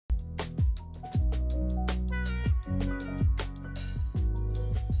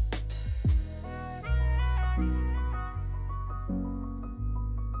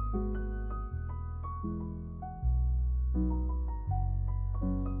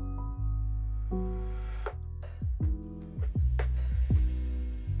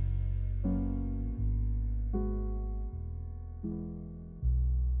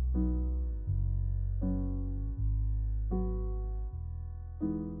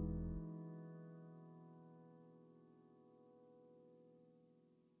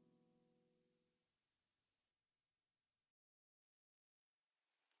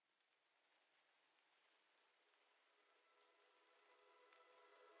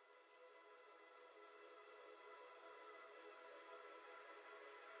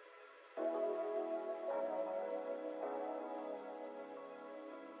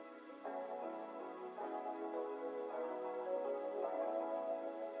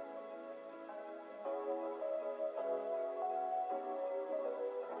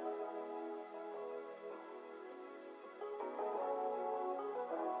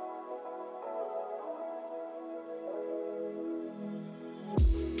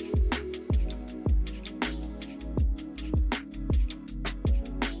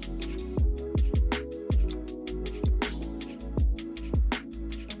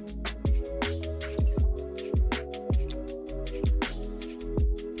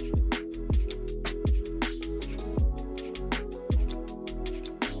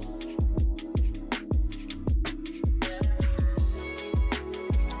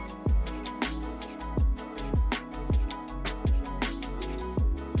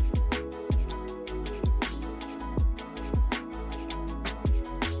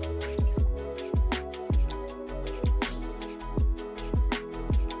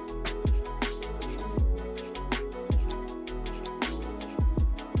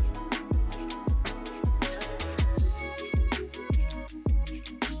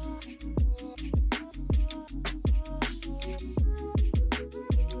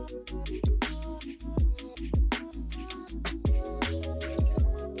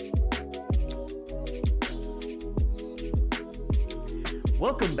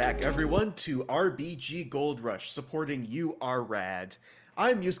Welcome back, everyone, to RBG Gold Rush, supporting You Are Rad.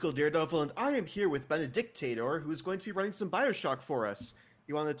 I'm Musical Daredevil, and I am here with Benedictatorr, who is going to be running some Bioshock for us.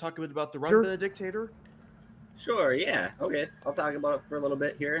 You want to talk a bit about the run, Benedictatorr? Sure, yeah. Okay, I'll talk about it for a little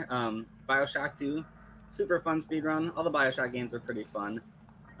bit here. Bioshock 2, super fun speedrun. All the Bioshock games are pretty fun.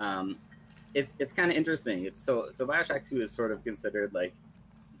 It's kind of interesting. So Bioshock 2 is sort of considered like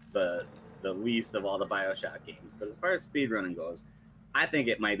the least of all the Bioshock games, but as far as speedrunning goes, I think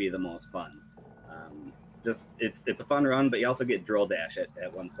it might be the most fun. It's a fun run, but you also get drill dash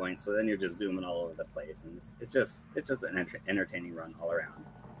at one point, so then you're just zooming all over the place, and it's just an entertaining run all around.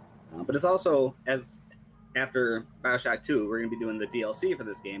 But it's also, as after Bioshock 2, we're going to be doing the DLC for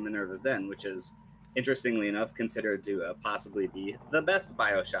this game, Minerva's Den, which is, interestingly enough, considered to possibly be the best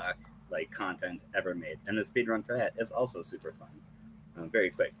Bioshock like content ever made, and the speedrun for that is also super fun.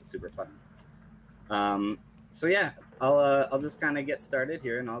 Very quick, but super fun. So yeah, I'll just kind of get started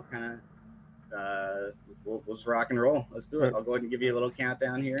here, and I'll kind of we'll just rock and roll. Let's do it. I'll go ahead and give you a little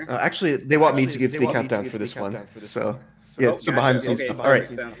countdown here. Actually, they want me to give the countdown for this one. So yeah, some behind the scenes stuff. All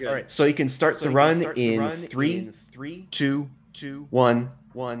right. So you can start the run in 3, 2, 1,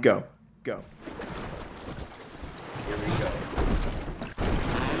 go. Here we go.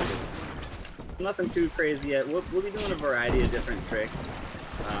 Nothing too crazy yet. We'll be doing a variety of different tricks.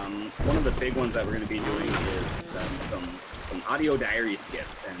 One of the big ones that we're going to be doing is some audio diary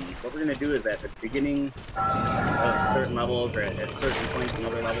skips, and what we're going to do is at the beginning of certain levels or at certain points in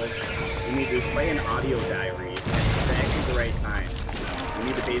other levels, we need to play an audio diary at exactly the right time. We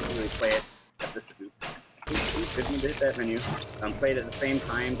need to basically play it at this. Didn't hit that menu. Play it at the same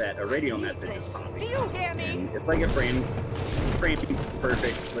time that a radio message is popping. Do you hear me? And it's like a frame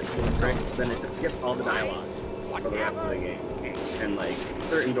perfect little trick. Then it just skips all the dialogue for the rest of the game. And like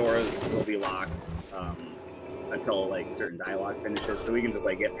certain doors will be locked until like certain dialogue finishes, so we can just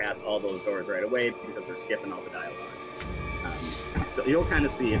like get past all those doors right away because we're skipping all the dialogue. So you'll kind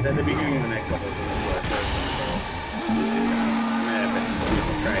of see it's at the beginning of the next level. Try it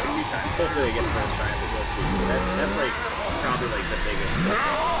a few times. Hopefully I get the first try, but we'll see. That's like probably like the biggest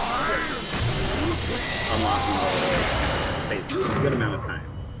unlocking all takes a good amount of time.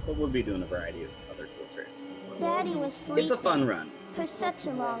 But we'll be doing a variety of other cool tricks as well. Daddy was sleeping. It's a fun run. For such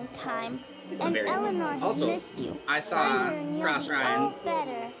a long time. It's and Eleanor has also missed you. I saw Cross Ryan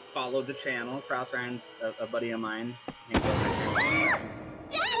better. followed the channel. Cross Ryan's a buddy of mine.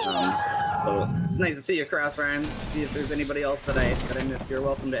 So nice to see you, Cross Ryan. See if there's anybody else that I missed. You're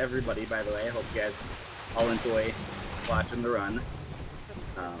welcome to everybody, by the way. I hope you guys all enjoy watching the run.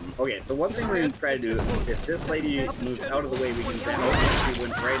 Okay, so one thing we're going to try to do, if this lady moves out of the way, we can grab her. She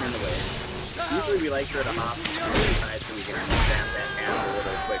went right in the way. Usually we like her to hop on the side so we can zap that path a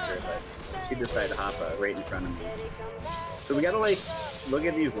little quicker, but she decided to hop right in front of me. So we gotta like look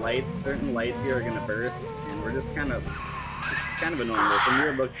at these lights. Certain lights here are gonna burst, and we're just kind of annoying. There's some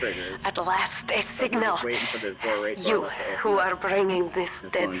weird look triggers. At last, a signal. Waiting for this door right You, who are bringing this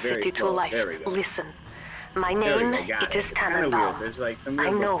dead city to life, listen. My name, it is Tannenbaum. Like I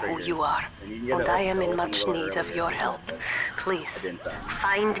know who you are, and I am in much need of your help. Please,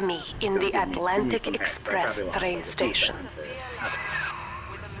 find me in the Atlantic Express train station.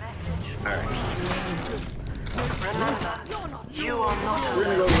 Alright. Remember, you are not We're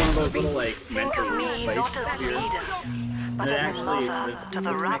gonna go to one of those little, like, Think of me not as leader, but as a mother to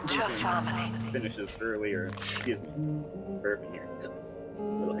the Rapture family. Finishes earlier. Excuse me. Burping here.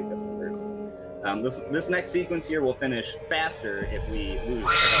 Little hiccups first. This next sequence here will finish faster if we lose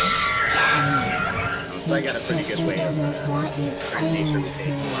the health. So I got a pretty good way of trying to make sure we take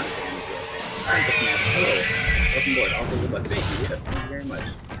a lot of damage. Welcome board. Also, good luck. Thank you. Yes, thank you very much.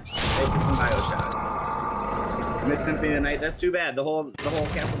 Thank you from Bioshock. Miss Symphony of the Night. That's too bad. The whole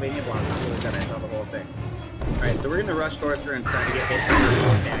Castlevania block was really good. I saw the whole thing. Alright, so we're gonna rush towards her and try to get hit from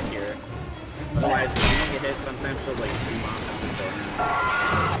her attack here. Otherwise, if you get hit, sometimes she'll like stream off.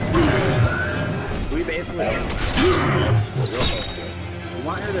 We basically we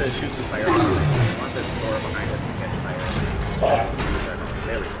want her to shoot some fire. We want this door behind us to catch fire.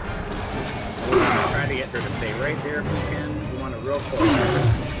 There we go. We're gonna try to get her to stay right there if we can. We want to real close.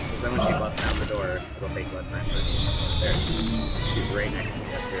 Because then when she busts down the door, it'll take less time for her to get there. She's right next to me.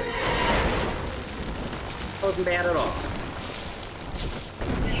 That's very good. Wasn't bad at all.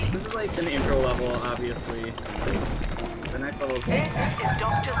 This is like an intro level, obviously. The next level is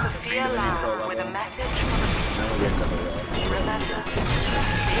Dr. Sophia Lau with a message then we'll get to the real. Remember,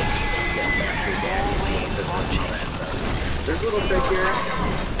 there's a little trick here.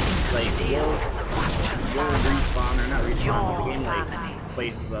 Like, we'll respawn, or not respawn, but the game like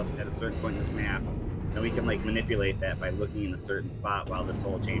places us at a certain point in this map. and we can like manipulate that by looking in a certain spot while this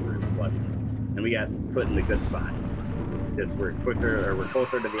whole chamber is flooding. And we got put in the good spot because we're quicker or we're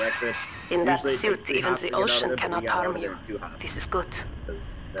closer to the exit. In that suit, even the ocean cannot harm you. This is good.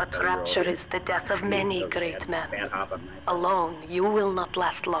 But rapture is the death of many great men. Alone, you will not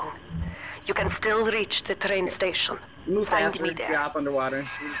last long. You can still reach the train station. Move Find faster, me there. drop underwater,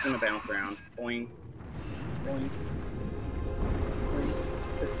 so we're just gonna bounce around. Boing. Boing. Boing.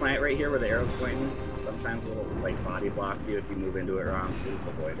 This plant right here where the arrow's pointing, sometimes a little like body block you if you move into it wrong, so just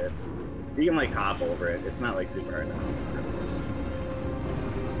avoid it. You can like hop over it, it's not like super hard to hop over.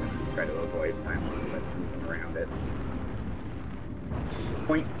 Try to avoid time ones like sneaking around it.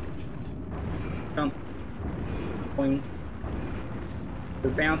 Point. Jump. Point.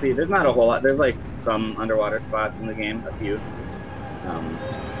 There's bouncy. There's not a whole lot. There's like some underwater spots in the game, a few,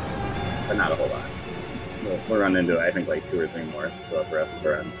 but not a whole lot. We'll run into I think like 2 or 3 more throughout the rest of the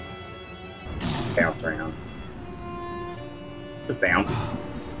run. Bounce around. Just bounce.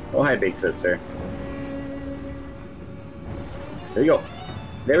 Oh hi, big sister. There you go.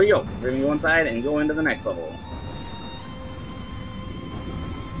 There we go. We're gonna go inside and go into the next level.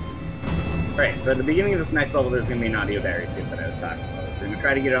 Alright, so at the beginning of this next level, there's gonna be an audio diary suit that I was talking about. We're gonna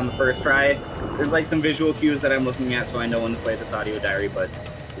try to get it on the first try. There's like some visual cues that I'm looking at, so I know when to play this audio diary, but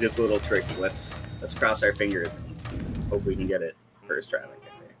it is a little tricky. Let's cross our fingers and hope we can get it first try, like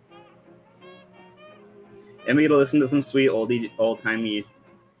I say. And we get to listen to some sweet old-timey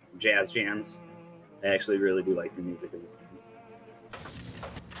jazz jams. I actually really do like the music of this game.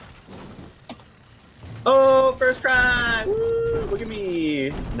 Oh, first try! Woo! Look at me!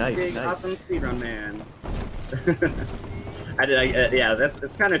 Nice, big, nice. Awesome speedrun man. Yeah,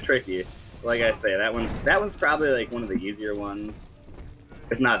 it's kind of tricky. Like I say, that one's probably like one of the easier ones.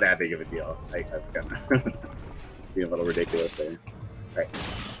 It's not that big of a deal. Like that's kind of being a little ridiculous there. All right,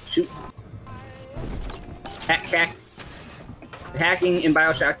 shoot. Hacking in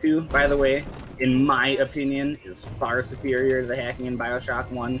Bioshock 2, by the way, in my opinion, is far superior to the hacking in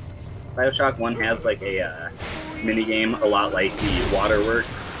Bioshock 1. Bioshock 1 has like a mini game a lot like the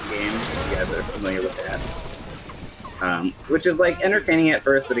Waterworks game. If you guys are familiar with that. Which is like entertaining at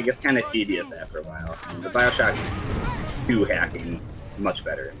first, but it gets kind of tedious after a while. And the Bioshock 2 hacking, much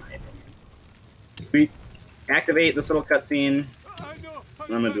better in my opinion. We activate this little cutscene. I'm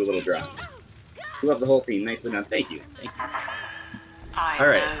gonna do a little drop. We love the whole theme, nicely done. Thank you. Thank you. All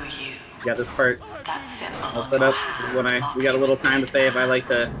right, got this part all set up. This is when we got a little time to save. I like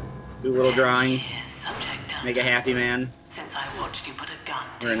to do a little drawing, make a happy man. Since I watched you put a gun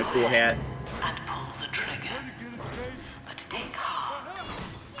wearing a cool hat. And pull the trigger. But take heart.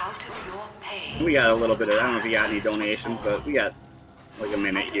 Out of your pain. We got a little bit of, I don't know if we got any donations, but we got like a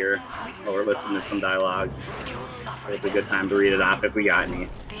minute here while we're listening to some dialogue. So it's a good time to read it off if we got any.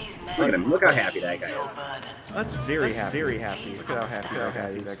 Look at him. Look how happy that guy is. That's very happy. Look at how happy that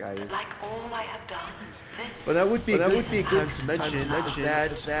guy is. Like all I have done. But that would be a good time to mention that we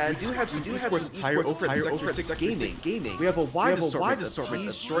do have some esports attire over at Sector 6 Gaming. We have a wide assortment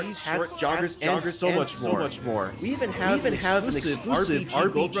of shorts, hats, joggers, and so much more. We even have an exclusive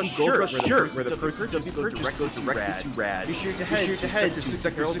RBG Gold Rush shirt where the person does go directly to Rad. Be sure to head to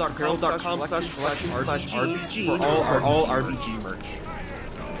sectorgirl.com/RBG for all RBG merch.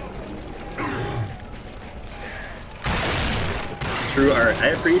 True art. I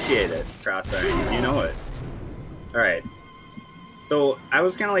appreciate it, Crossfire. You know it. Alright. So, I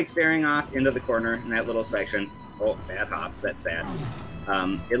was kind of like staring off into the corner in that little section. Oh, bad hops. That's sad.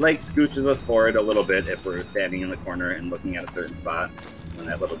 It like scooches us forward a little bit if we're standing in the corner and looking at a certain spot when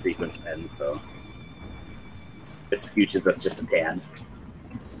that little sequence ends, so it scooches us just a tad.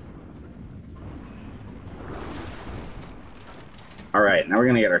 Alright, now we're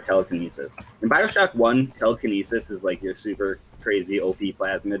gonna get our telekinesis. In Bioshock 1, telekinesis is like your super crazy OP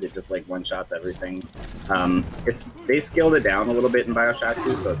plasmid. It just like one-shots everything. They scaled it down a little bit in Bioshock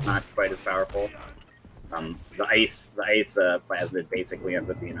 2, so it's not quite as powerful. The ice plasmid basically ends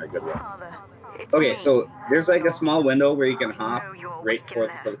up being our good one. Okay, so there's like a small window where you can hop right before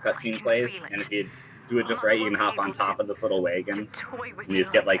this little cutscene plays, and if you do it just right, you can hop on top of this little wagon, and you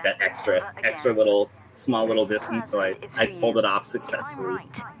just get like that extra little small little distance. So I pulled it off successfully.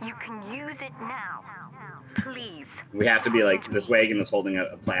 You can use it now. Please. We have to be like, this wagon is holding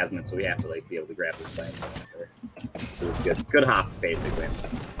a plasmid, so we have to like be able to grab this plasmid. So it's good hops basically. That's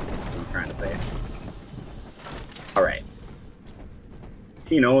what I'm trying to say. All right.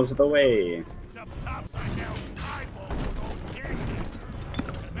 He knows the way.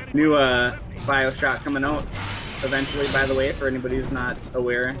 New Bioshock coming out eventually, by the way, for anybody who's not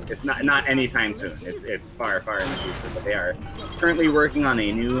aware. It's not anytime soon. It's far in the future, but they are currently working on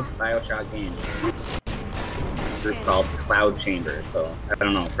a new Bioshock game. group called Cloud Chamber. So I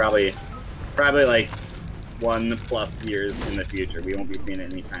don't know, probably like 1+ years in the future. We won't be seeing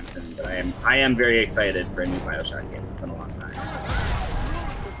it anytime soon. But I am very excited for a new Bioshock game. It's been a long time.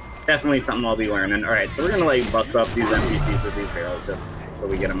 Definitely something I'll be learning. All right, so we're gonna like bust up these NPCs with these barrels just so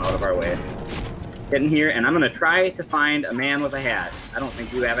we get them out of our way. Get in here, and I'm gonna try to find a man with a hat. I don't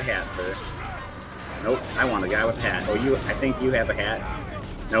think you have a hat, sir. Nope, I want a guy with a hat. Oh, you? I think you have a hat.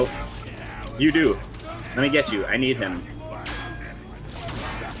 Nope, you do. Let me get you. I need him.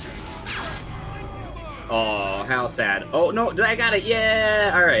 Oh, how sad. Oh no, I got it.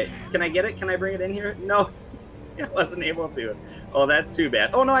 Yeah. All right. Can I get it? Can I bring it in here? No, I wasn't able to. Oh, that's too bad.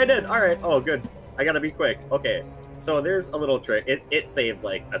 Oh no, I did. All right. Oh, good. I gotta be quick. Okay. So there's a little trick. It saves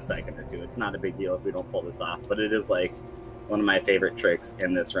like a second or two. It's not a big deal if we don't pull this off, but it is like one of my favorite tricks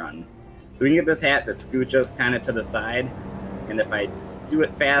in this run. So we can get this hat to scooch us kind of to the side, and if I do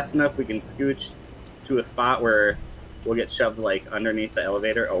it fast enough, we can scooch to a spot where we'll get shoved like underneath the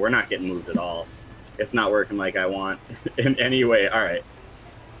elevator. Oh, we're not getting moved at all. It's not working like I want in any way. All right.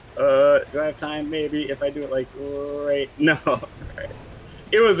 Do I have time? Maybe if I do it like right. No. All right.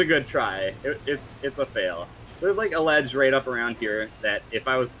 It was a good try. It's a fail. There's like a ledge right up around here that if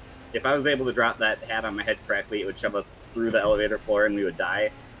I was able to drop that hat on my head correctly, it would shove us through the elevator floor and we would die,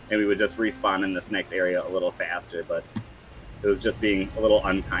 and we would just respawn in this next area a little faster. But it was just being a little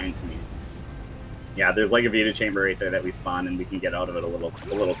unkind to me. Yeah, there's like a Vita chamber right there that we spawn, and we can get out of it a little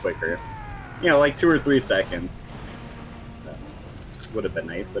quicker. You know, like 2 or 3 seconds. Would have been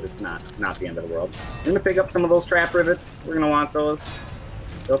nice, but it's not the end of the world. We're gonna pick up some of those trap rivets. We're gonna want those.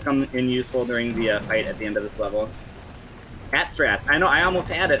 They'll come in useful during the fight at the end of this level. Hat strats. I know, I almost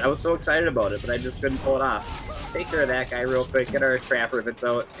had it. I was so excited about it, but I just couldn't pull it off. Take care of that guy real quick. Get our trap rivets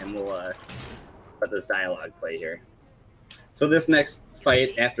out, and we'll let this dialogue play here. So this next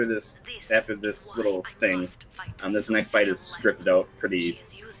fight after this little thing, this next fight is scripted out pretty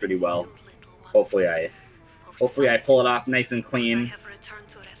well. Hopefully I pull it off nice and clean.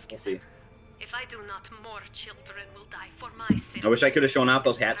 We'll see. If I do not, more children will die for my sins. I wish I could have shown off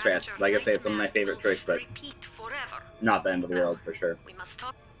those hat strats. Like I say, it's one of my favorite tricks, but not the end of the world for sure. We must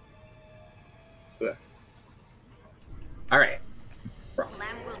talk. All right. Lamb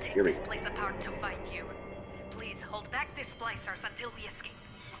will take this place apart to find you. Please hold back the splicers until we escape.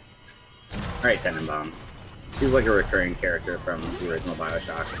 All right, Tenenbaum. He's like a recurring character from the original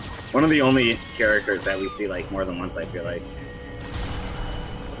Bioshock. One of the only characters that we see like more than once, I feel like.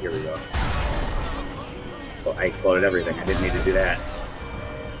 Here we go. Oh, I exploded everything. I didn't need to do that.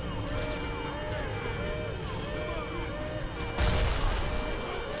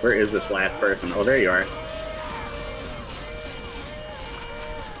 Where is this last person? Oh, there you are.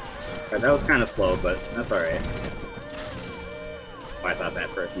 That was kind of slow, but that's alright. Oh, I thought that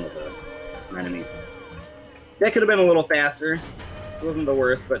person was an enemy. That could have been a little faster. It wasn't the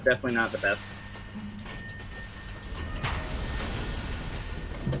worst, but definitely not the best.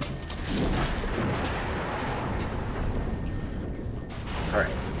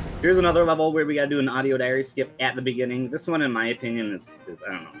 Alright. Here's another level where we gotta do an audio diary skip at the beginning. This one, in my opinion, is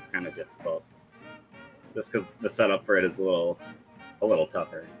I don't know, kind of difficult. Just because the setup for it is a little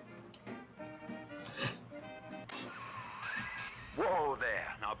tougher. Whoa there.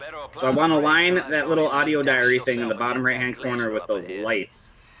 Now better So I want to line that little audio diary thing in the bottom right-hand corner with those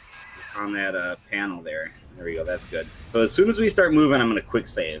lights on that panel there. There we go, that's good. So as soon as we start moving, I'm going to quick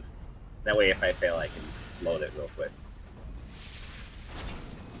save. That way if I fail, I can just load it real quick.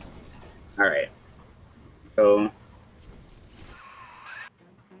 Alright. So...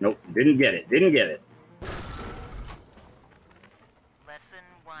 Nope, didn't get it. Didn't get it. Lesson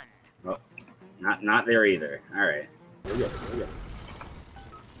 1. Oh, not there either. Alright.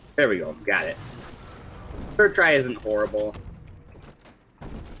 There we go. Got it. Third try isn't horrible.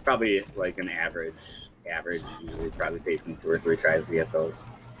 Probably like an average. Usually probably takes me 2 or 3 tries to get those.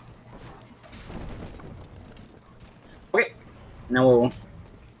 Okay. Now we'll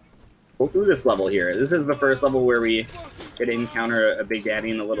go through this level here. This is the first level where we get to encounter a big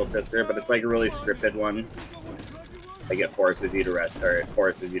daddy and a little sister, but it's like a really scripted one. Like it forces you to rest, or it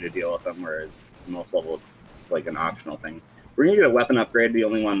forces you to deal with them, whereas most levels it's like an optional thing. We're gonna get a weapon upgrade. The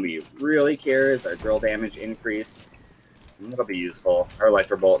only one we really care is our drill damage increase. That'll be useful. Our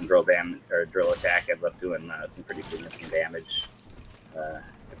electro bolt and drill damage, or drill attack, ends up doing some pretty significant damage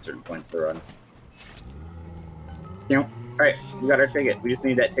at certain points of the run. You know, all right, we got our ticket. We just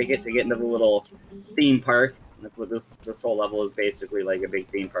need that ticket to get into the little theme park. That's what this whole level is basically, like a big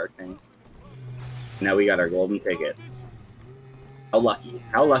theme park thing. Now we got our golden ticket. How lucky!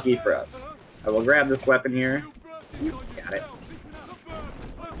 How lucky for us! I will grab this weapon here. Got it.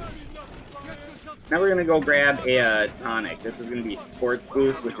 now we're gonna go grab a tonic. This is gonna be Sports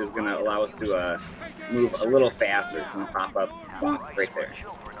Boost, which is gonna allow us to move a little faster. It's gonna pop up right there.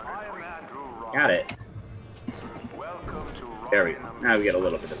 Got it. There we go. Now we get a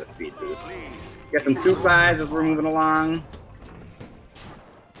little bit of a speed boost. Get some supplies as we're moving along.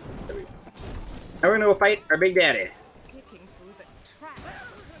 There we go. Now we're gonna go fight our big daddy.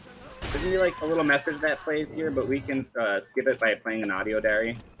 There's gonna be like a little message that plays here, but we can skip it by playing an audio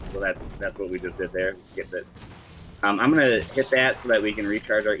diary. So that's what we just did there. We skipped it. I'm gonna hit that so that we can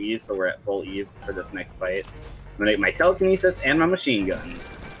recharge our Eve, so we're at full Eve for this next fight. I'm gonna get my telekinesis and my machine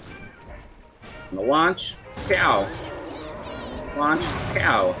guns. I'm gonna launch, cow. Launch,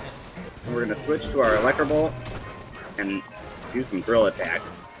 cow. And we're gonna switch to our Electrobolt and do some drill attacks.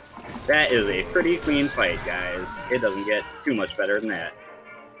 That is a pretty clean fight, guys. It doesn't get too much better than that.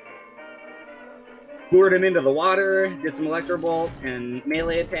 Lured him into the water, did some Electrobolt and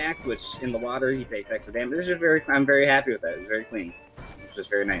melee attacks, which in the water he takes extra damage. It's just I'm very happy with that. It's very clean. It's just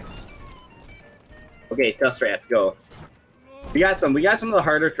very nice. Okay, Dust Rats, go. We got some of the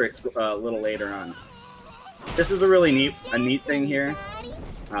harder tricks a little later on. This is a really neat thing here.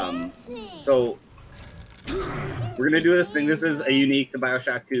 So we're gonna do this thing. This is a unique to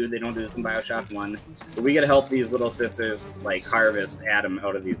Bioshock 2. They don't do this in Bioshock 1. But we gotta help these little sisters like harvest Adam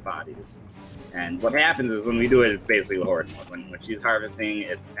out of these bodies. And what happens is when we do it, it's basically horde mode. When she's harvesting,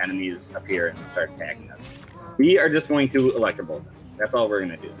 its enemies appear and start attacking us. We are just going to Electrobolt them. That's all we're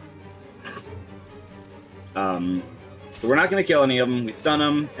gonna do. So we're not gonna kill any of them. We stun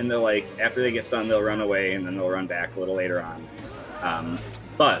them, and they're like, after they get stunned, they'll run away, and then they'll run back a little later on.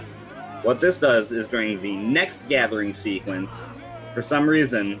 But what this does is during the next gathering sequence, for some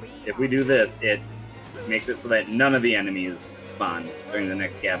reason, if we do this, it makes it so that none of the enemies spawn during the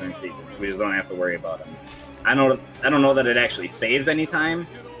next gathering sequence. We just don't have to worry about them. I don't know that it actually saves any time,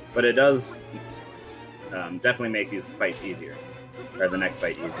 but it does definitely make these fights easier, or the next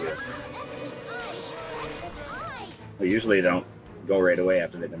fight easier. Well, usually they don't go right away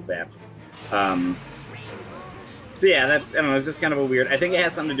after they've been zapped. So yeah, I don't know. It's just kind of a weird. I think it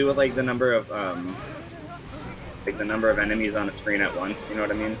has something to do with like the number of enemies on a screen at once. You know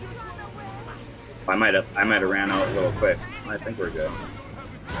what I mean? I might have ran out a little quick. I think we're good.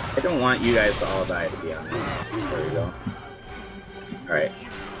 I don't want you guys to all die, to be honest. There we go. Alright.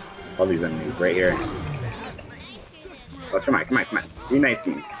 All these enemies right here. Oh, come on. Be nice to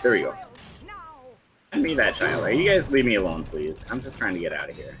me. There we go. Be that child. Right? You guys leave me alone, please. I'm just trying to get out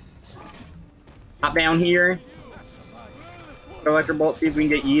of here. Hop down here. Electrobolt, see if we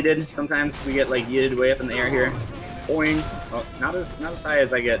can get yeeted. Sometimes we get like yeeted way up in the air here. Boing. Well, not as high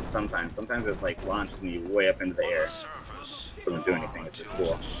as I get sometimes. Sometimes it like launches me way up into the air. Doesn't do anything. It's just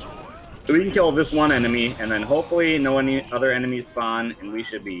cool. So we can kill this one enemy, and then hopefully no other enemies spawn, and we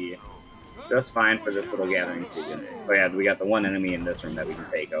should be just fine for this little gathering sequence. Oh yeah, we got the one enemy in this room that we can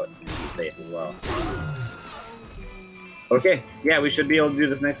take out and be safe as well. Okay, yeah, we should be able to do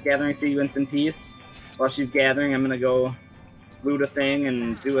this next gathering sequence in peace. While she's gathering, I'm gonna go loot a thing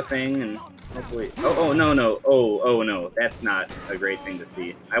and do a thing, and hopefully... Oh, no. That's not a great thing to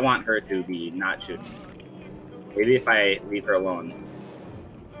see. I want her to be not shooting. Maybe if I leave her alone,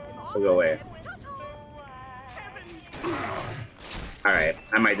 she'll go away. Alright,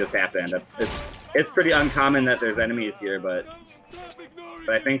 I might just have to end up... It's pretty uncommon that there's enemies here, but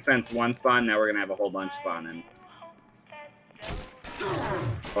I think since one spawn, now we're gonna have a whole bunch spawning.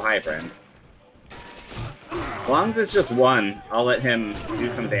 Oh, hi, friend. As long as it's just one, I'll let him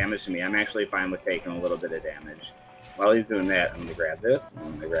do some damage to me. I'm actually fine with taking a little bit of damage. While he's doing that, I'm gonna grab this.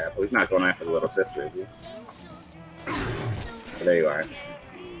 I'm gonna grab... Oh, he's not going after the little sister, is he? Oh, there you are.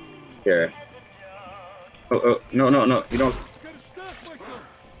 Here. Oh, no. You don't...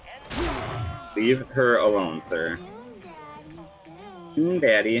 Leave her alone, sir.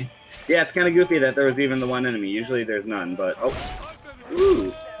 Daddy. Yeah, it's kind of goofy that there was even the one enemy. Usually there's none, but... Oh.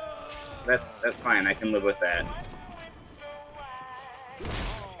 Ooh. That's fine. I can live with that.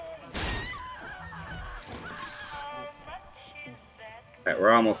 Alright,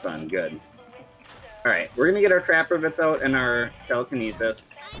 we're almost done. Good. Alright, we're gonna get our trap rivets out and our telekinesis.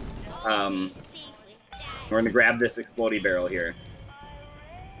 We're gonna grab this explodey barrel here.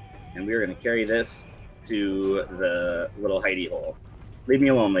 And we're gonna carry this to the little hidey hole. Leave me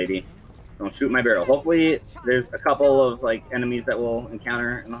alone, lady. Don't shoot my barrel. Hopefully, there's a couple of like enemies that we'll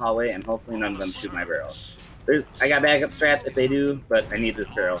encounter in the hallway, and hopefully none of them shoot my barrel. I got backup strats if they do, but I need this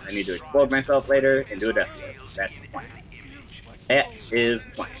barrel. I need to explode myself later and do a death wish. That's the plan. That is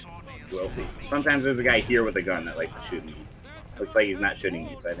the plan. We'll see. Sometimes there's a guy here with a gun that likes to shoot me. Looks like he's not shooting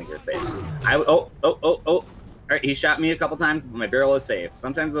me, so I think we're safe. All right, he shot me a couple times, but my barrel is safe.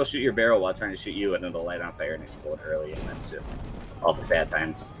 Sometimes they'll shoot your barrel while trying to shoot you, and it'll light on fire and explode early, and that's just all the sad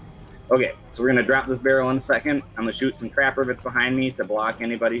times. Okay, so we're gonna drop this barrel in a second. I'm gonna shoot some trap rivets behind me to block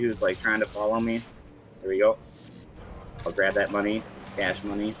anybody who's like trying to follow me. There we go. I'll grab that money, cash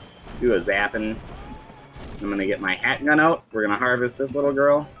money, do a zapping. I'm gonna get my hat gun out. We're gonna harvest this little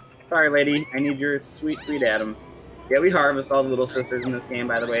girl. Sorry, lady, I need your sweet, sweet Adam. Yeah, we harvest all the little sisters in this game,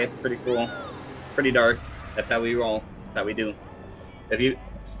 by the way. Pretty cool, pretty dark. That's how we roll. That's how we do. If you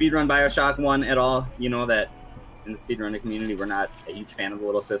speedrun Bioshock 1 at all, you know that in the speedrunning community, we're not a huge fan of the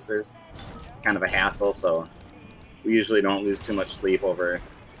little sisters. Kind of a hassle, so we usually don't lose too much sleep over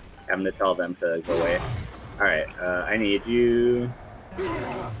having to tell them to go away. Alright, I need you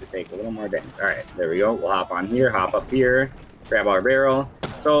to take a little more damage. Alright, there we go. We'll hop on here, hop up here, grab our barrel.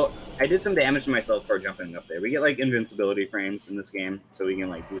 So, I did some damage to myself before jumping up there. We get, like, invincibility frames in this game, so we can,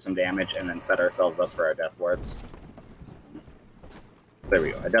 like, do some damage and then set ourselves up for our death warps. There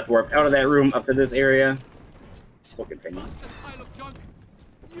we go. A death warp out of that room up to this area. We'll continue.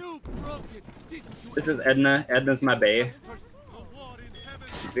 This is Edna. Edna's my bae.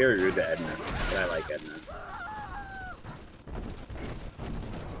 Very rude to Edna, but I like Edna.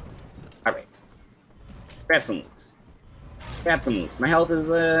 Alright. Grab some loots. Grab some loots. My health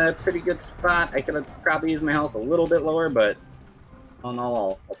is a pretty good spot. I could have probably used my health a little bit lower, but all in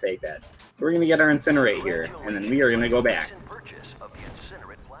all, I'll take that. We're going to get our incinerate here, and then we are going to go back.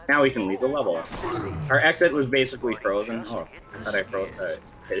 Now we can leave the level. Our exit was basically frozen. Oh, I thought I froze,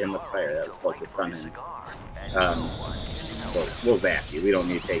 hit him with fire. That was supposed to stun him. We'll zap you. We don't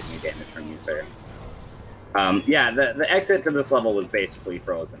need to take any damage from you, sir. Yeah, the exit to this level was basically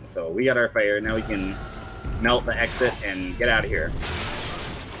frozen. So we got our fire. Now we can melt the exit and get out of here.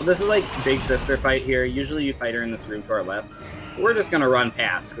 So this is like Big Sister fight here. Usually you fight her in this room to our left. We're just going to run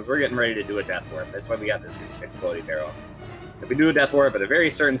past because we're getting ready to do a death warp. That's why we got this exploding barrel. If we do a death warp at a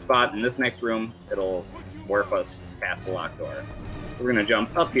very certain spot in this next room, it'll warp us past the locked door. We're going to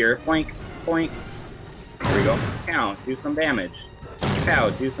jump up here. Poink, poink. There we go. Pow, do some damage.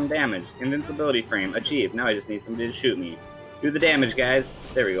 Pow, do some damage. Invincibility frame, achieved. Now I just need somebody to shoot me. Do the damage, guys.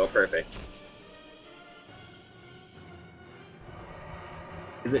 There we go, perfect.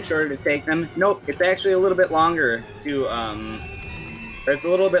 Is it shorter to take them? Nope, it's actually a little bit longer to, it's a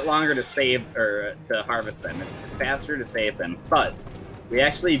little bit longer to save, or to harvest them. It's faster to save them, but we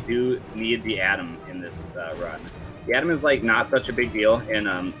actually do need the Atom in this run. The Atom is, like, not such a big deal in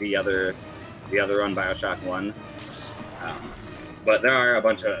the other run, Bioshock 1. But there are a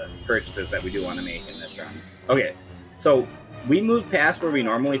bunch of purchases that we do want to make in this run. Okay, so we moved past where we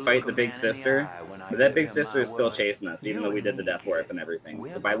normally fight the Big Sister, but that Big Sister is still chasing us, even though we did the death warp and everything.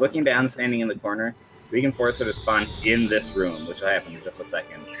 So by looking down, standing in the corner, we can force her to spawn in this room, which will happen in just a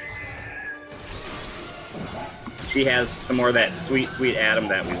second. She has some more of that sweet, sweet Atom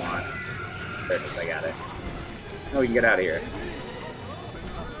that we want. Perfect, I got it. Now we can get out of here.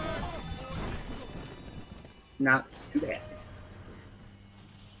 Not too bad.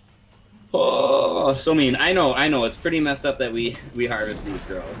 Oh, so mean. I know. It's pretty messed up that we harvest these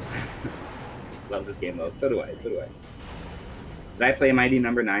girls. Love this game, though. So do I. Did I play Mighty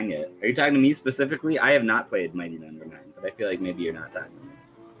Number 9 yet? Are you talking to me specifically? I have not played Mighty Number 9, but I feel like maybe you're not talking to me.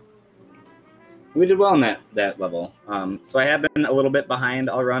 We did well in that level. So I have been a little bit behind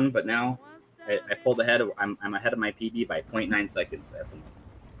all run, but now I pulled ahead. I'm ahead of my PB by 0.9 seconds at the moment.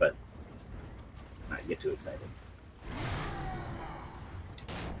 But let's not get too excited.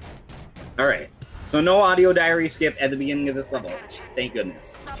 Alright, so no audio diary skip at the beginning of this level. Thank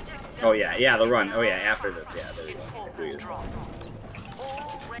goodness. Oh yeah, the run. Oh yeah, after this. Yeah, there we go. I see what you're saying.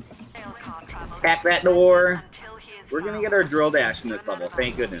 Back that door. We're gonna get our drill dash in this level.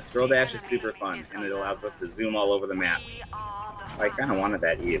 Thank goodness. Drill dash is super fun, and it allows us to zoom all over the map. I kind of wanted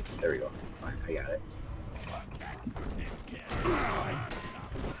that Eve. There we go. It's fine. I got it.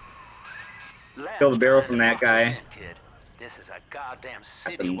 Kill the barrel from that guy. This is a goddamn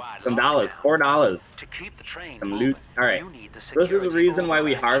some dollars, $4. To keep the train some loots. All right. So this is the reason why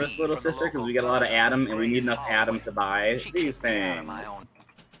we harvest Little Sister, because we get a lot of Atom, and we need enough Atom to buy these things.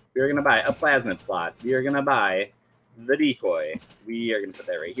 We are gonna buy a plasmid slot. We are gonna buy the decoy. We are gonna put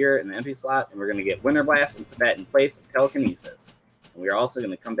that right here in the empty slot, and we're gonna get Winter Blast and put that in place of telekinesis. And we are also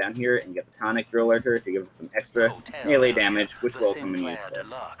gonna come down here and get the tonic drill lurker to give us some extra melee damage, which will come in useful.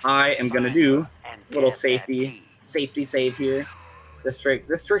 I am gonna do a little safety save here. This trick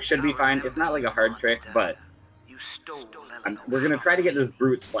should be fine. It's not like a hard trick, but we're gonna try to get this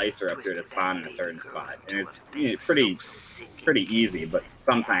brute splicer up here to spawn in a certain spot, and it's pretty easy. But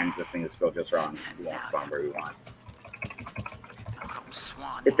sometimes if things go just wrong, we won't spawn where we want.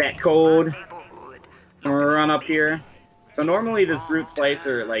 Hit that code. We're gonna run up here. So normally this brute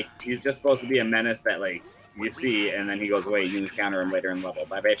splicer, like, he's just supposed to be a menace that, like, you see, and then he goes away. You can counter him later in level.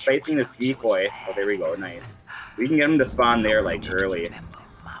 By placing this decoy, oh, there we go, nice. We can get him to spawn there, like, early.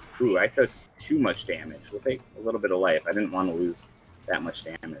 Ooh, I took too much damage. We'll take a little bit of life. I didn't want to lose that much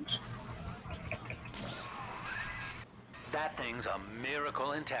damage. That thing's a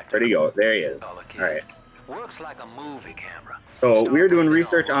miracle in tactics. Where'd he go? There he is. All right. Works like a movie camera. So we're doing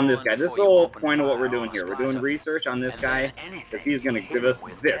research on this guy. This is the whole point of what we're doing here. We're doing research on this guy because he's going to give us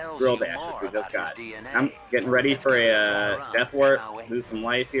this drill dash, which we just got. I'm getting ready for a death warp, lose some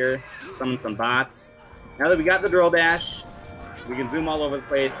life here, summon some bots. Now that we got the drill dash, we can zoom all over the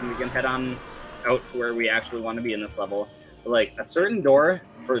place and we can head on out to where we actually want to be in this level. But like a certain door,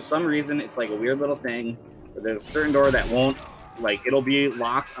 for some reason, it's like a weird little thing. But there's a certain door that won't, like, it'll be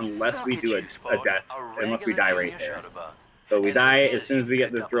locked unless we do a death, unless we die right there. So we die as soon as we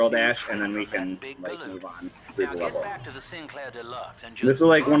get this drill dash, and then we can, like, move on through the level. This is,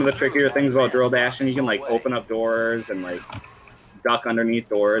 like, one of the trickier things about drill dashing. You can, like, open up doors and, like, duck underneath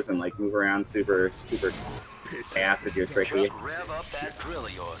doors and, like, move around super fast if you're tricky. Just rev up that drill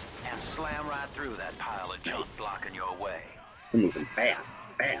of yours and slam right through that pile of junk blocking your way. We're moving fast.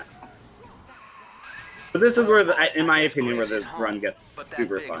 So this is where, in my opinion, where this run gets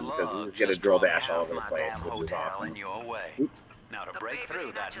super fun, because you just get a drill dash all over the place, which is awesome. Oops. Now to break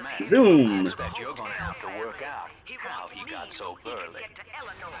through that mess, Zoom! I expect you're going to have to work out how he got so burly.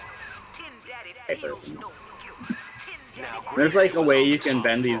 There's like a way you can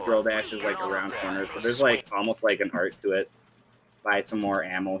bend these drill dashes like around corners, so there's like almost like an art to it. Buy some more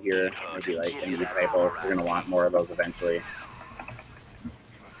ammo here, maybe like any typo. We're gonna want more of those eventually.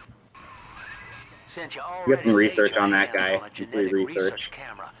 Get some research on that guy, some free research.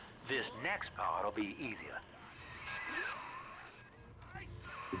 This next part will be easier.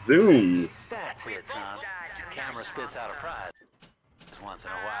 Zooms. That's it, son. Camera spits out a prize once in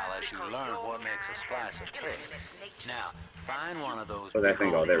a while as you learn what makes a splicer tick. Now, find one of those. Where'd that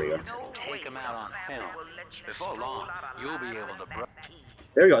thing go? There we go. Take them out on film. Before long, you'll be able to.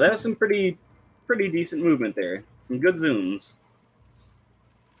 There we go. That was some pretty decent movement there. Some good zooms.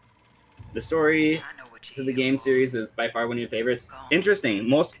 The story to the game series is by far one of your favorites. Interesting.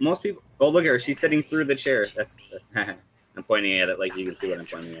 Most people. Oh, look at her. She's sitting through the chair. That's. I'm pointing at it like you can see what I'm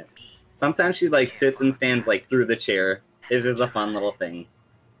pointing at. Sometimes she like sits and stands like through the chair. It's just a fun little thing.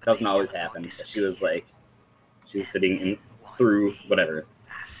 Doesn't always happen. But she was sitting in through whatever.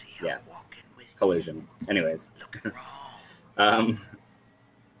 Yeah. Collision. Anyways.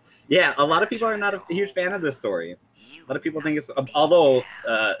 Yeah, a lot of people are not a huge fan of this story. A lot of people think it's, although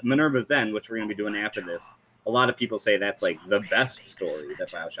Minerva's Den, which we're going to be doing after this, a lot of people say that's like the best story that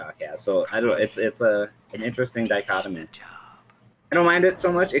Bioshock has. So I don't know, it's an interesting dichotomy. I don't mind it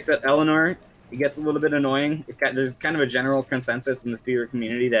so much, except Eleanor. It gets a little bit annoying. There's kind of a general consensus in the speeder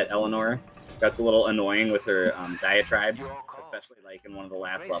community that Eleanor gets a little annoying with her diatribes, especially like in one of the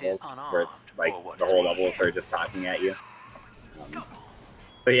last levels where it's like the whole level is her just talking at you.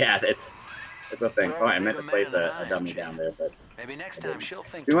 So yeah, it's a thing. Oh, I meant to place a dummy down there, but maybe next time she'll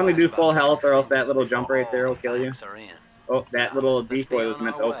think. You want to do full health, or else that little jump right there will kill you. Oh, that little decoy was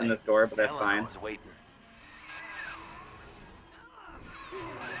meant to open this door, but that's fine.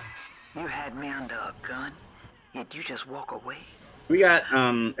 You had me under a gun, yet you just walk away. We got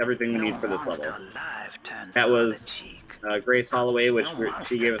everything we need for this level. That was Grace Holloway, which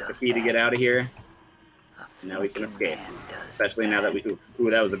she gave us the key to get out of here. Now we can escape, especially now that we. Ooh,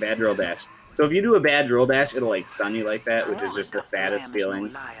 that was a bad drill dash. So if you do a bad drill dash, it'll like stun you like that, which is just the saddest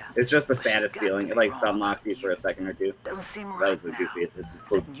feeling. It's just the saddest feeling. It like stun locks you for a second or two. That was the goofy. It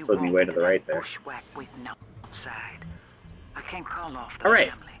slid me way to the right there. All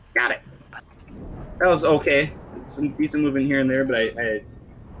right, got it. That was okay. Some decent movement here and there, but I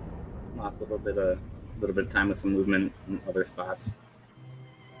lost a little bit of time with some movement in other spots.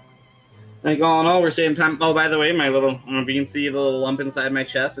 Like all in all, we're saving time. Oh, by the way, my little, I don't know if you can see the little lump inside my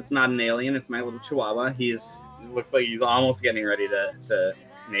chest. It's not an alien. It's my little Chihuahua. It looks like he's almost getting ready to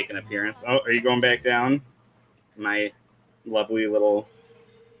make an appearance. Oh, are you going back down? My lovely little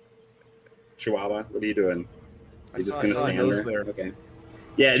Chihuahua. What are you doing? You're just gonna stand there? Okay.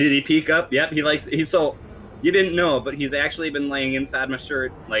 Yeah, did he peek up? Yep, so you didn't know, but he's actually been laying inside my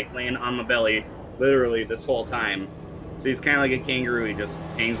shirt, like laying on my belly, literally this whole time. So he's kind of like a kangaroo. He just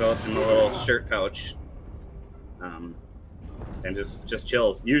hangs out in the little shirt pouch, and just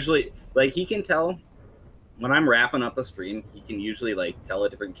chills. Usually, like he can tell when I'm wrapping up a stream. He can usually like tell a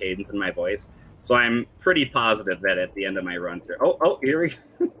different cadence in my voice. So I'm pretty positive that at the end of my runs here. Oh, here we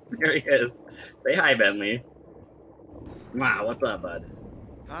go. There he is. Say hi, Bentley. Wow, what's up, bud?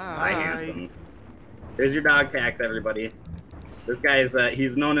 Hi, handsome. There's your dog tax, everybody. This guy's,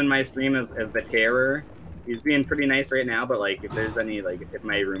 he's known in my stream as the Terror. He's being pretty nice right now, but, like, if there's any, like, if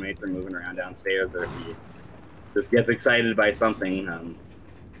my roommates are moving around downstairs or if he just gets excited by something,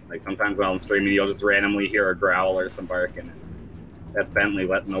 like, sometimes while I'm streaming, you'll just randomly hear a growl or some barking. And that's Bentley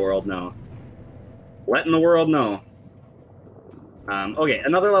letting the world know. Letting the world know. Okay,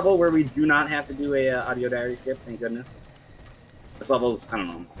 another level where we do not have to do a audio diary skip, thank goodness. This level's, I don't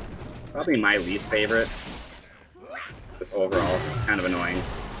know, probably my least favorite. Just overall, kind of annoying.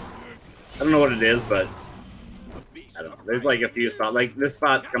 I don't know what it is, but I don't know. There's like a few spots, like this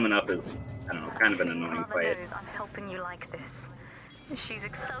spot coming up is, I don't know, kind of an annoying fight. I'm helping you like this. She's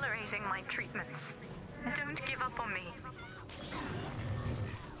accelerating my treatments. Don't give up on me.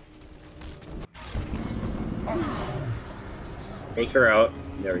 Take her out.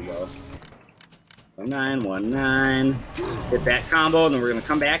 There we go. 1919. Hit that combo, and then we're gonna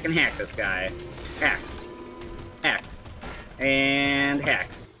come back and hack this guy. Hacks. Hacks. And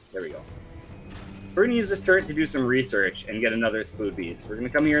hacks. There we go. We're gonna use this turret to do some research and get another spood beast. We're gonna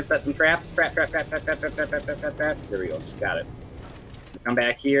come here and set some traps. Trap. There we go. Got it. Come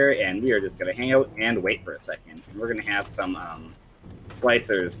back here, and we are just gonna hang out and wait for a second. And we're gonna have some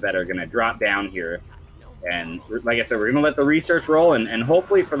splicers that are gonna drop down here. And like I said, we're gonna let the research roll, and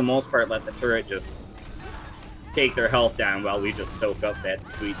hopefully, for the most part, let the turret just take their health down while we just soak up that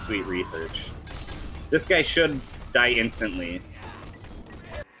sweet, sweet research. This guy should die instantly.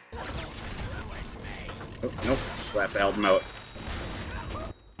 Oh, nope. We'll have to help him out.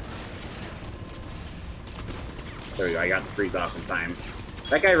 There we go. I got the freeze off in time.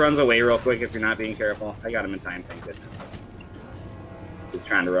 That guy runs away real quick if you're not being careful. I got him in time, thank goodness. He's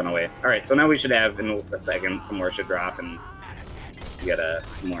trying to run away. Alright, so now we should have, in a second, some more should drop, and get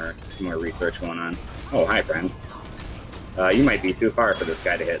some more research going on. Oh, hi, friend. You might be too far for this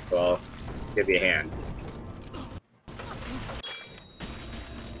guy to hit, so I'll give you a hand.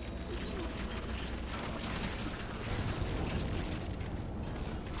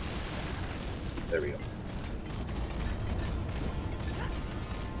 There we go.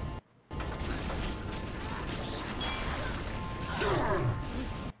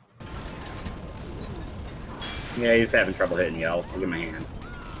 Yeah, he's having trouble hitting you. I'll give him a hand.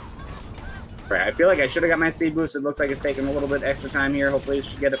 Right, I feel like I should have got my speed boost. It looks like it's taking a little bit extra time here. Hopefully it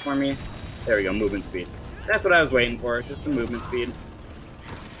should get it for me. There we go, movement speed. That's what I was waiting for, just the movement speed.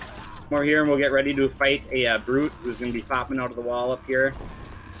 More here, and we'll get ready to fight a brute who's going to be popping out of the wall up here.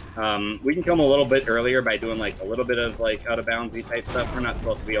 We can kill him a little bit earlier by doing like a little bit of like out of boundsy type stuff. We're not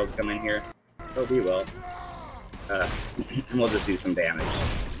supposed to be able to come in here, so we will. And we'll just do some damage.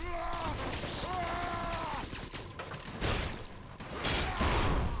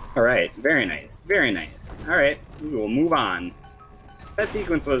 Alright, very nice, very nice. Alright, we will move on. That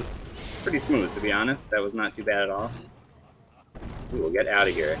sequence was pretty smooth, to be honest. That was not too bad at all. We will get out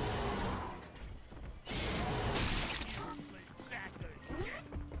of here.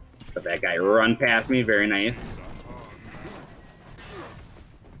 Let that guy run past me, very nice.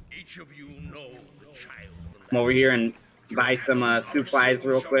 Each of you know the child. Come over here and buy some supplies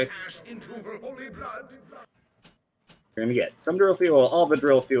real quick. We're gonna get some drill fuel, all the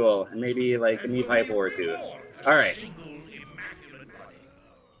drill fuel, and maybe like a knee pipe or two. Alright.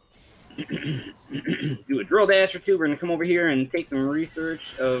 Do a drill dash or two. We're gonna come over here and take some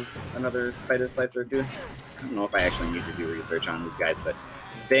research of another spider slicer or two. I don't know if I actually need to do research on these guys, but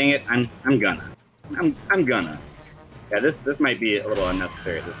dang it, I'm gonna. I'm gonna. Yeah, this might be a little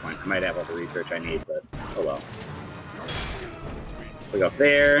unnecessary at this point. I might have all the research I need, but oh well. We go up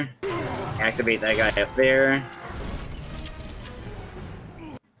there. Activate that guy up there.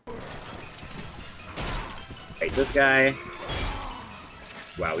 Take this guy.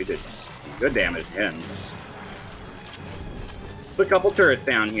 Wow, we did good damage to him. Put a couple turrets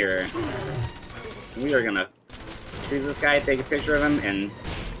down here. We are gonna freeze this guy, take a picture of him, and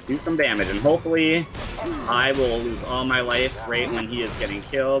do some damage. And hopefully, I will lose all my life right when he is getting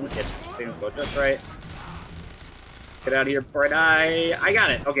killed, if things go just right. Get out of here before I die. I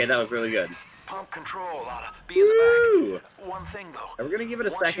got it. Okay, that was really good. Pump control ought to be in the back. One thing though. We're gonna give it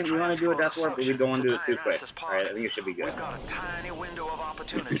a second. We want to do a death warp, but we don't want to do it too quick. Alright, I think it should be good. We've got a tiny window of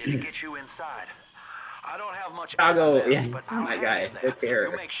opportunity to get you inside. I don't have much. Chicago, yeah, that's my guy. They're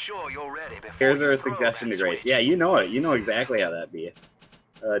terror. Make sure you're ready before Here's our suggestion to Grace. Yeah, you know it. You know exactly how that be.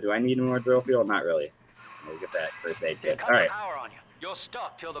 Do I need more drill fuel? Not really. We'll get that first aid kit. Alright. You're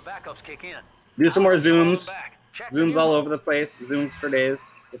stuck till the backups kick in. Do some more zooms. Zooms all over the place. Zooms for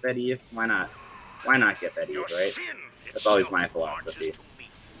days. Get that Eve. Why not? Why not get that Eve, right? That's always my philosophy.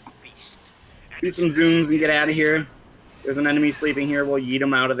 Do some zooms and get out of here. There's an enemy sleeping here. We'll yeet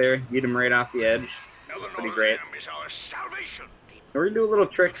him out of there. Yeet him right off the edge. Pretty great. Is our salvation. We're gonna do a little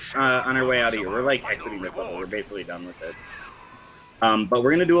trick on our way out of here. We're like exiting this level. We're basically done with it. But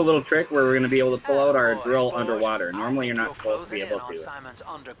we're gonna do a little trick where we're gonna be able to pull out our drill underwater. Normally, you're not supposed to be able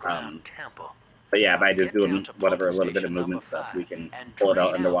to. But yeah, by just doing whatever, a little bit of movement stuff, we can pull it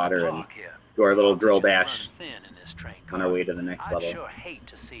out underwater and do our little drill dash on our way to the next level. I'd sure hate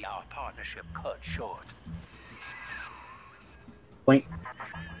to see our partnership cut short. Point.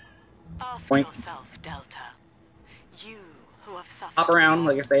 Ask Point. yourself, Delta. You who have suffered. Hop around,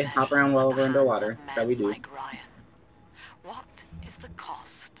 like I say, hop around while we're underwater. That's how we do. Like Ryan. What is the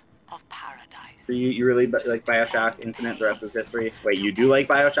cost of paradise? So you really like Bioshock Infinite? The rest is history. Wait, you do like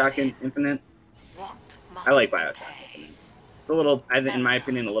Bioshock Infinite? What must I like we Bioshock pay? Infinite. It's a little, I think, in my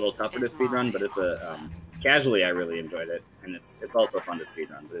opinion, a little tougher to speedrun, but it's a casually I really enjoyed it, and it's also fun to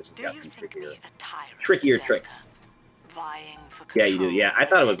speedrun, but it's just Do got you some think me a tyrant, trickier Delta? tricks. Vying for Yeah, you do. Yeah, I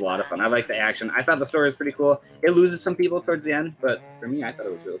thought it was a lot of fun. I like the action. I thought the story was pretty cool. It loses some people towards the end, but for me, I thought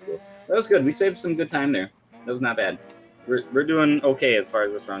it was really cool. That was good. We saved some good time there. That was not bad. We're doing okay as far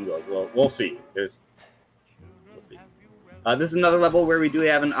as this run goes. We'll see. We'll see. This is another level where we do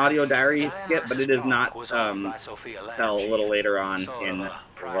have an audio diary skip, but it is not till a little later on in the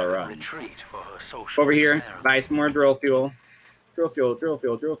run. Over here, buy some more drill fuel. Drill fuel, drill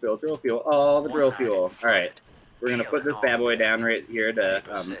fuel, drill fuel, drill fuel. All the drill fuel. All right. We're going to put this bad boy down right here to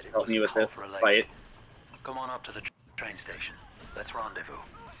help me with this fight. Come on up to the train station. Let's rendezvous.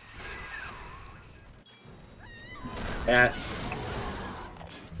 That.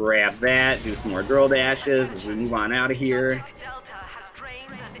 Grab that. Do some more drill dashes as we move on out of here. Delta has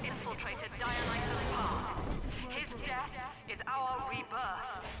drained and infiltrated Dionysus Park. His death is our rebirth.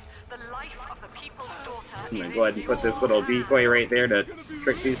 The life of the people's daughter. I'm going to go ahead and put this little decoy right there to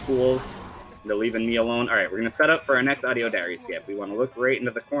trick these fools into leaving me alone. All right, we're going to set up for our next audio diary skip. We want to look right into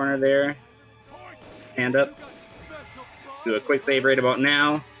the corner there. Hand up. Do a quick save right about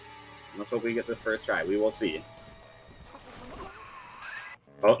now. Let's hope we get this first try. We will see.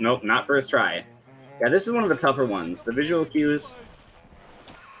 Oh, nope, not first try. Yeah, this is one of the tougher ones. The visual cues...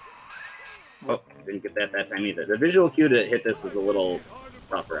 Oh, didn't get that time either. The visual cue to hit this is a little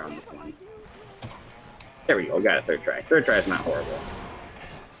tougher on this one. There we go, got a third try. Third try is not horrible.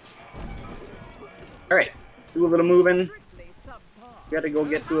 Alright, do a little moving. We gotta go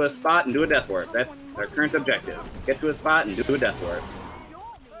get to a spot and do a death warp. That's our current objective. Get to a spot and do a death warp.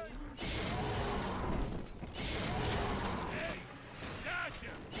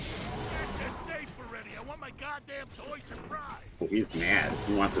 Oh, he's mad.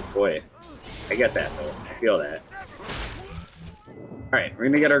 He wants his toy. I get that, though. I feel that. Alright, we're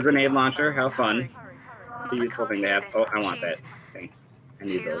gonna get our grenade launcher. How fun. It's a useful thing to have. Oh, I want that. Thanks. I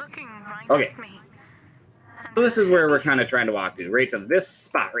need those. Okay. So this is where we're kind of trying to walk to. Right to this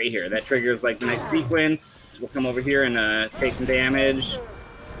spot right here. That triggers, like, the next sequence. We'll come over here and take some damage.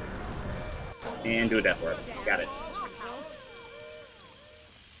 And do a death warp. Got it.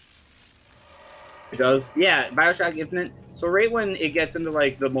 It does. Yeah, Bioshock Infinite. So right when it gets into,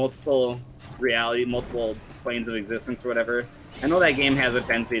 like, the multiple planes of existence or whatever, I know that game has a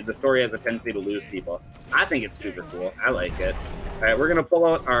tendency, the story has a tendency to lose people. I think it's super cool. I like it. Alright, we're going to pull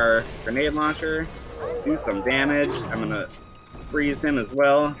out our grenade launcher, do some damage. I'm going to freeze him as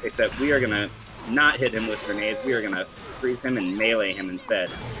well, except we are going to not hit him with grenades. We are going to freeze him and melee him instead.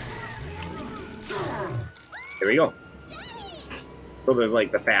 There we go. So there's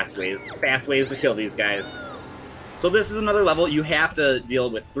like the fast ways to kill these guys. So this is another level. You have to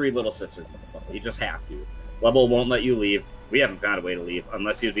deal with 3 little sisters in this level. You just have to. Level won't let you leave. We haven't found a way to leave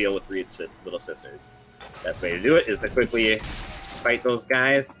unless you deal with 3 little sisters. Best way to do it is to quickly fight those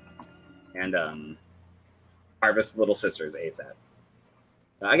guys and harvest little sisters ASAP.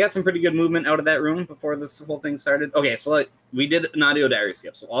 I got some pretty good movement out of that room before this whole thing started. Okay, so we did an audio diary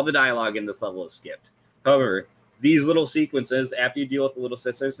skip, so all the dialogue in this level is skipped. However, these little sequences, after you deal with the little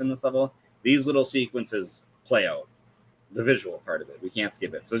sisters in this level, these little sequences play out. The visual part of it. We can't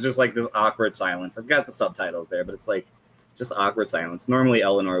skip it. So just like this awkward silence. It's got the subtitles there, but it's like just awkward silence. Normally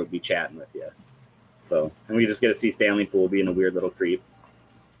Eleanor would be chatting with you. So, and we just get to see Stanley Poole being a weird little creep.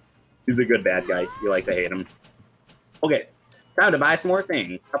 He's a good bad guy. You like to hate him. Okay, time to buy some more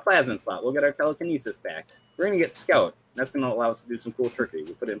things. A plasmid slot. We'll get our telekinesis back. We're going to get Scout. That's going to allow us to do some cool trickery.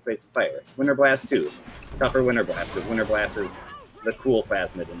 We put it in place of fire. Winter Blast 2. Tougher Winter Blast, because Winter Blast is the cool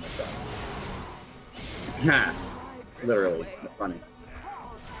plasmid in this stuff. Ha! Literally. That's funny.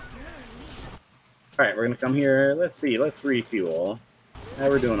 Alright, we're going to come here. Let's see. Let's refuel.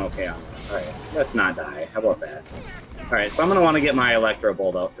 We're doing okay on that. Alright, let's not die. How about that? Alright, so I'm going to want to get my Electro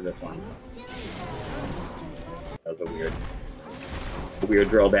Bolt out for this one. That was a weird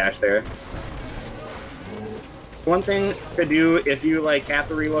drill dash there. One thing to do if you like have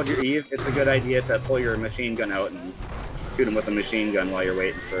to reload your Eve, it's a good idea to pull your machine gun out and shoot him with a machine gun while you're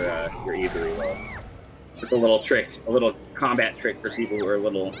waiting for your Eve to reload. It's a little trick, a little combat trick for people who are a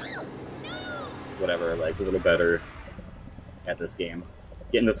little, whatever, like a little better at this game.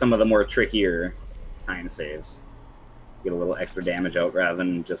 Get into some of the more trickier time saves. Let's get a little extra damage out rather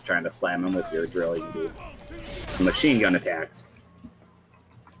than just trying to slam them with your drill. You can do machine gun attacks.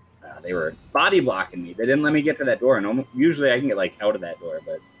 They were body blocking me. They didn't let me get to that door. And usually I can get like out of that door,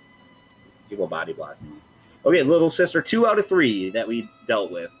 but people body blocking me. Okay, little sister, 2 out of 3 that we dealt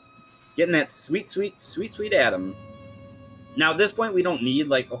with. Getting that sweet, sweet, sweet, sweet Atom. Now at this point we don't need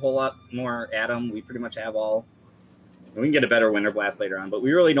like a whole lot more Atom. We pretty much have all. We can get a better Winter Blast later on, but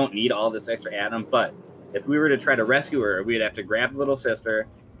we really don't need all this extra Atom. But if we were to try to rescue her, we'd have to grab the little sister,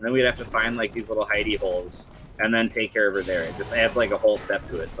 and then we'd have to find like these little hidey holes, and then take care of her there. It just adds like a whole step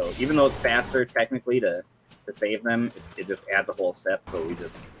to it. So even though it's faster technically to save them, it just adds a whole step. So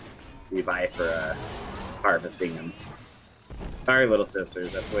we vie for harvesting them. Sorry, little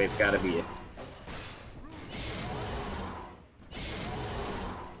sisters. That's the way it's got to be.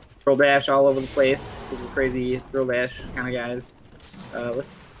 Thrill dash all over the place. These are crazy thrill dash kind of guys.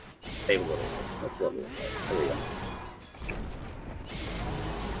 Let's save a little. Let's level it. There we go.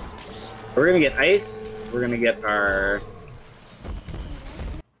 We're gonna get ice. We're gonna get our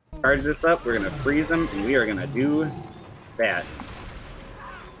charge this up. We're gonna freeze them, and we are gonna do that.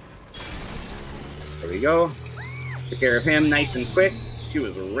 There we go. Took care of him nice and quick. She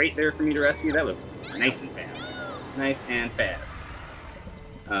was right there for me to rescue. That was nice and fast. Nice and fast.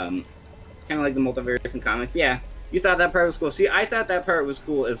 Kind of like the multiverse in comics. Yeah, you thought that part was cool. See, I thought that part was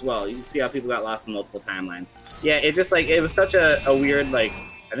cool as well. You can see how people got lost in multiple timelines. Yeah, it just like, it was such a weird, like,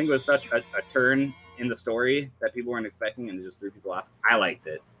 I think it was such a turn in the story that people weren't expecting, and it just threw people off. I liked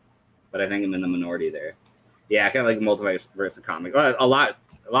it, but I think I'm in the minority there. Yeah, kind of like the multiverse of comics. A lot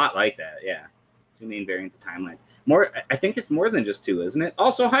like that. Yeah, 2 main variants of timelines. More, I think it's more than just 2, isn't it?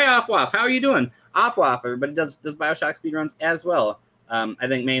 Also, hi Offwaf, how are you doing? Offwaf, everybody does Bioshock speedruns as well. I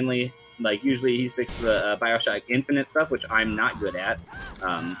think mainly, like, usually he sticks to the Bioshock Infinite stuff, which I'm not good at.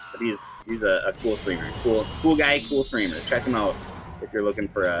 But he's a cool streamer. Cool guy, cool streamer. Check him out if you're looking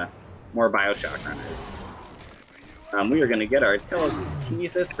for more Bioshock runners. We are going to get our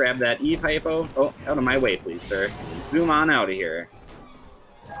telekinesis, grab that E-Hypo. Oh, out of my way, please, sir. And zoom on out of here.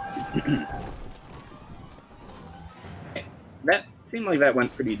 Okay. That seemed like that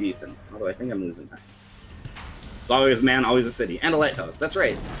went pretty decent, although I think I'm losing time. It's always a man, always a city, and a lighthouse. That's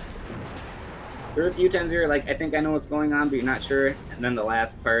right. There were a few times you're like, I think I know what's going on, but you're not sure. And then the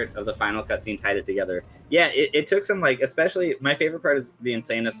last part of the final cutscene tied it together. Yeah, it took some, like, especially, my favorite part is the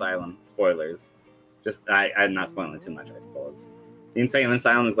Insane Asylum. Spoilers. Just, I'm not spoiling too much, I suppose. The Insane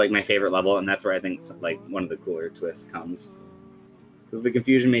Asylum is, like, my favorite level, and that's where I think, like, one of the cooler twists comes. Because the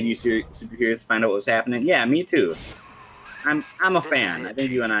confusion made you super curious to find out what was happening. Yeah, me too. I'm a fan. I think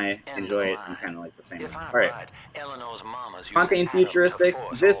you and I enjoy it and kind of like the same. All right. Fontaine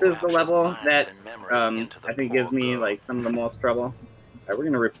Futuristics. This is the level that I think gives me like some of the most trouble. All right, we're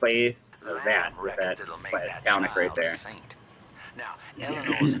gonna replace that with that Galnic right there. Now,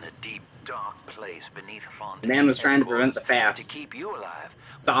 Eleanor's in a deep, dark place beneath Fontaine. The man was trying to prevent the fast. To keep you alive.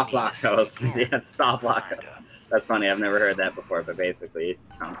 Soft lactose. Yeah, soft lactose. That's funny. I've never heard that before, but basically,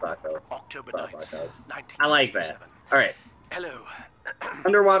 soft lactose. Soft lactose. I like that. All right. Hello.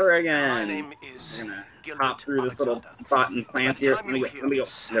 Underwater again. My name is We're gonna hop through this little spot and plants here. Let me go.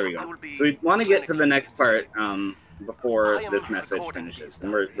 There we go. So we want to get to the next part before this message finishes,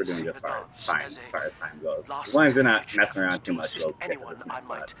 and we're doing just fine as far as time goes. As long as you're not messing around too much, you'll get to this next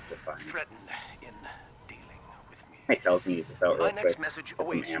spot. That's fine. I telekinesis out real quick. Get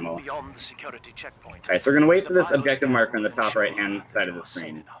some ammo. Alright, so we're gonna wait for this objective marker on the top right-hand side of the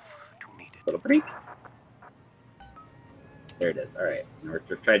screen. Little break. There it is. All right. We're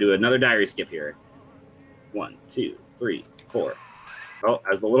going to try to do another diary skip here. 1, 2, 3, 4. Oh, I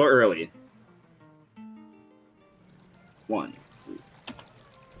was a little early. 1, 2.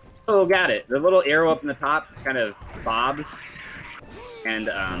 Oh, got it. The little arrow up in the top kind of bobs. And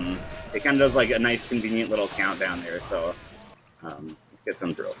it kind of does like a nice, convenient little countdown there. So let's get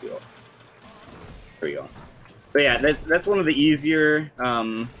some drill fuel. There we go. So yeah, that's one of the easier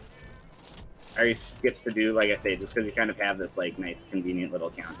skips to do, like I say, just because you kind of have this like nice, convenient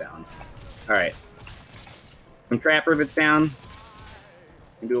little countdown. All right, some trap rivets down.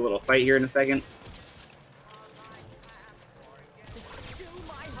 We'll do a little fight here in a second.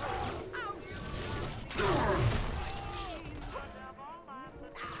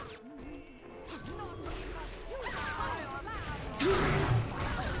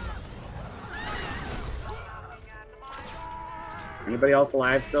 Everybody else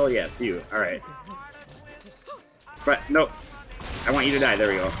alive still? Yes, you. Alright. But, nope. I want you to die. There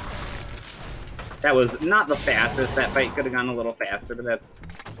we go. That was not the fastest. That fight could have gone a little faster, but that's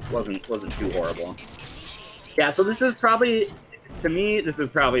wasn't too horrible. Yeah, so this is probably, to me, this is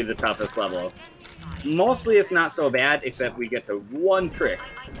probably the toughest level. Mostly it's not so bad, except we get to one trick.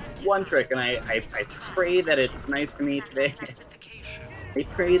 One trick, and I pray that it's nice to me today. I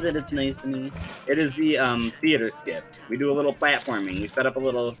pray that it's nice to me. It is the theater skip. We do a little platforming. We set up a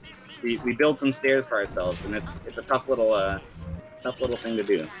little, we build some stairs for ourselves, and it's a tough little thing to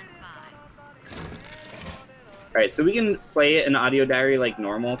do. Alright, so we can play an audio diary like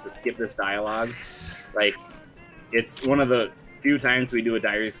normal to skip this dialogue. Like, it's one of the few times we do a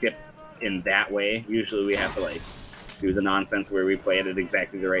diary skip in that way. Usually we have to, like, do the nonsense where we play it at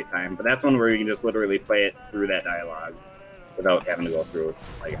exactly the right time. But that's one where we can just literally play it through that dialogue without having to go through,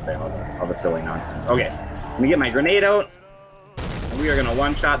 like I say, all the silly nonsense. Okay, let me get my grenade out. And we are going to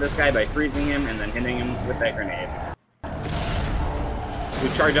one-shot this guy by freezing him and then hitting him with that grenade. We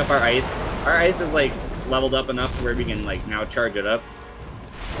charge up our ice. Our ice is, like, leveled up enough to where we can, like, now charge it up.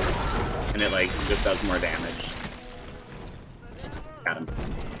 And it, like, just does more damage. Got him.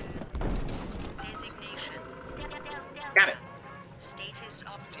 Got it.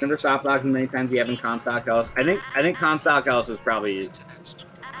 Remember soft locks as many times as you have in Comstock House? I think Comstock House is probably,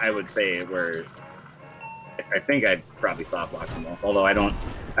 I would say, where I think I'd probably soft lock the most. Although I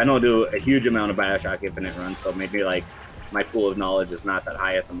don't do a huge amount of Bioshock Infinite runs, so maybe like my pool of knowledge is not that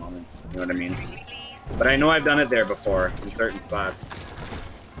high at the moment. You know what I mean? But I know I've done it there before in certain spots.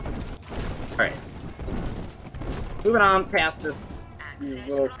 All right, moving on past these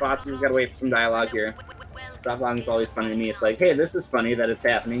little spots. We just gotta wait for some dialogue here. Dialogue is always funny to me. It's like, hey, this is funny that it's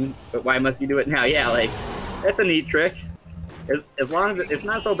happening, but why must you do it now? Yeah, like, that's a neat trick. As long as it's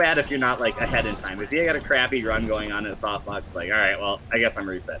not so bad if you're not, like, ahead in time. If you got a crappy run going on in a softbox, it's like, alright, well, I guess I'm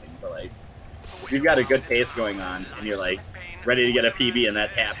resetting. But, like, if you've got a good pace going on, and you're, like, ready to get a PB and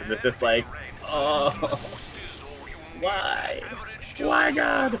that happens, it's just like, oh, why? Why,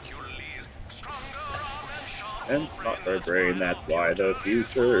 God? And spot her brain, that's why the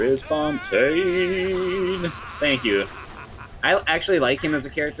future is Fontaine. Thank you. I actually like him as a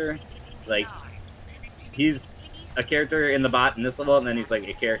character. Like, he's a character in the bot in this level, and then he's like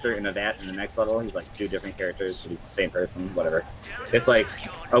a character in a that in the next level. He's like two different characters, but he's the same person, whatever. It's like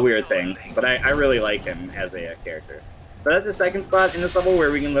a weird thing, but I really like him as a character. So that's the second spot in this level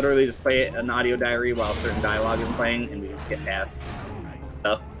where we can literally just play an audio diary while certain dialogue is playing, and we can skip past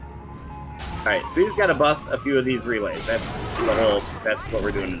stuff. Alright, so we just gotta bust a few of these relays. That's what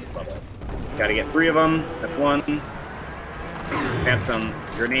we're doing in this level. Gotta get 3 of them. That's 1. Have some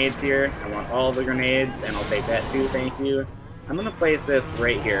grenades here. I want all the grenades, and I'll take that too, thank you. I'm gonna place this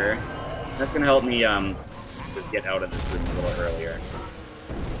right here. That's gonna help me just get out of this room a little earlier.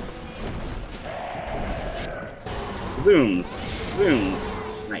 Zooms. Zooms.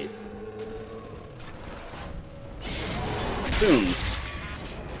 Nice. Zooms.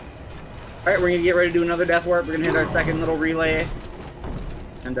 Alright, we're gonna get ready to do another death warp. We're gonna hit our second little relay.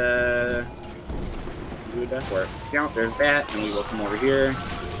 And, do a death warp. Yeah, there's that, and we will come over here.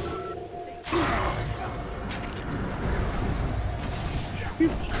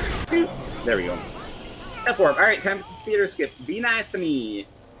 There we go. Death warp. Alright, time for theater skip. Be nice to me.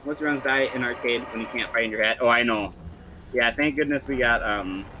 Most runs die in arcade when you can't find your hat. Oh, I know. Yeah, thank goodness we got,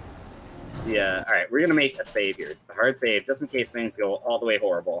 yeah, alright, we're gonna make a save here. It's the hard save, just in case things go all the way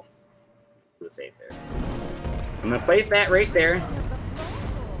horrible. Do a save there. I'm gonna place that right there.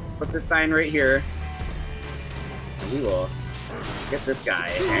 Put this sign right here. And we will get this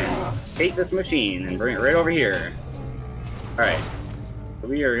guy and take this machine and bring it right over here. Alright. So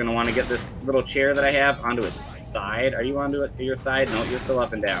we are gonna want to get this little chair that I have onto its side. Are you onto it to your side? No, you're still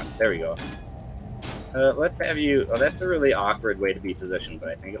up and down. There we go. Let's have you... Oh, that's a really awkward way to be positioned, but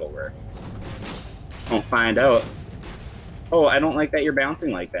I think it'll work. We'll find out. Oh, I don't like that you're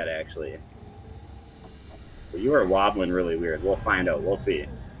bouncing like that, actually. But you are wobbling really weird. We'll find out. We'll see. I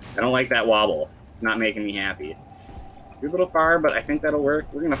don't like that wobble. It's not making me happy. You're a little far, but I think that'll work.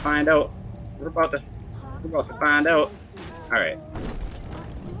 We're gonna find out. We're about to find out. Alright.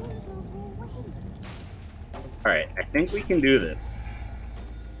 Alright, I think we can do this.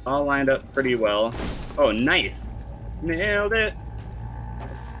 All lined up pretty well. Oh, nice! Nailed it!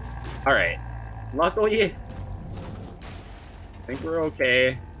 Alright. Luckily, I think we're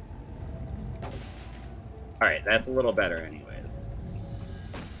okay. Alright, that's a little better anyways.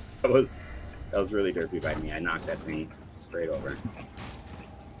 That was really derpy by me. I knocked that thing straight over.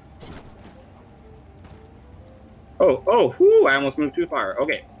 Oh, whoo! I almost moved too far.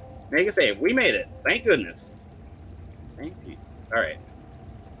 Okay. Make a save. We made it. Thank goodness. Thank you. Alright.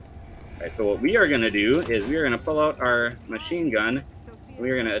 Alright, so what we are going to do is we are going to pull out our machine gun. We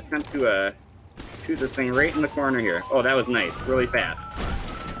are going to attempt to shoot this thing right in the corner here. Oh, that was nice. Really fast.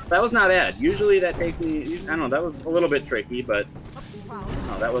 That was not bad. Usually that takes me, I don't know, that was a little bit tricky, but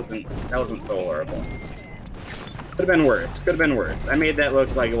no, that wasn't so horrible. Could have been worse. Could have been worse. I made that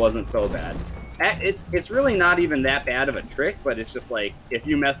look like it wasn't so bad. It's really not even that bad of a trick, but it's just like, if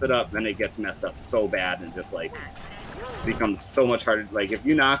you mess it up, then it gets messed up so bad and just like becomes so much harder. Like if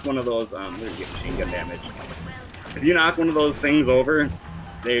you knock one of those, we're gonna get machine gun damage. If you knock one of those things over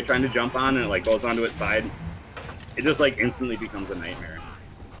that you're trying to jump on and it like goes onto its side, it just like instantly becomes a nightmare.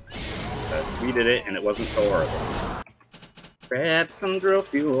 But we did it and it wasn't so horrible. Grab some drill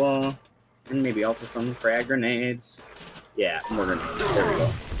fuel and maybe also some frag grenades. Yeah, more grenades. There we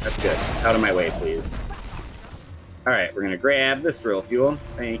go. That's good. Out of my way, please. Alright, we're going to grab this drill fuel.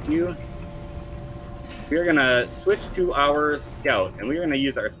 Thank you. We're going to switch to our scout, and we're going to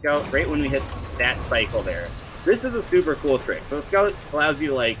use our scout right when we hit that cycle there. This is a super cool trick. So scout allows you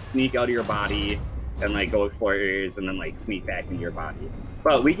to like sneak out of your body and like go explore areas and then like sneak back into your body.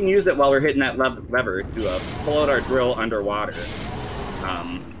 But we can use it while we're hitting that lever to pull out our drill underwater.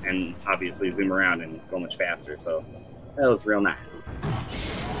 And obviously zoom around and go much faster. So that was real nice.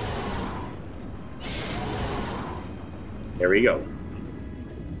 There we go.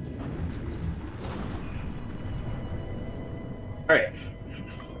 All right.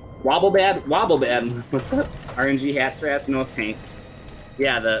 Wobble bad. What's up? RNG hat strats, no tanks.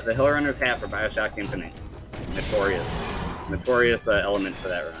 Yeah, the Hill Runner's hat for Bioshock Infinite. Notorious element for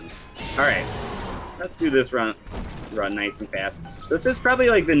that run. All right, let's do this run nice and fast. This is probably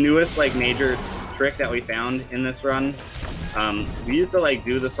like the newest like major trick that we found in this run. We used to like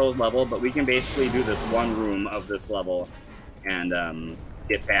do this whole level, but we can basically do this one room of this level and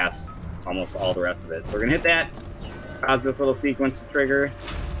skip past almost all the rest of it. So we're gonna hit that, cause this little sequence to trigger.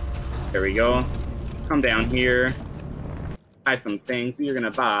 There we go. Come down here, buy some things. We are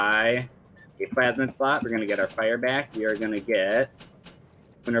gonna buy a plasmid slot. We're gonna get our fire back. We are gonna get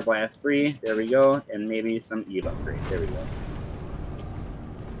Winter Blast 3. There we go, and maybe some Eve upgrades. There we go.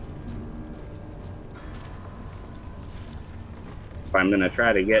 I'm gonna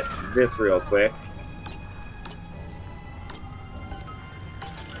try to get this real quick.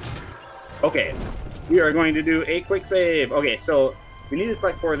 Okay, we are going to do a quick save. Okay, so we need to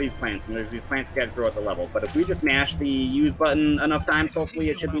collect 4 of these plants, and there's these plants scattered throughout the level. But if we just mash the use button enough times, hopefully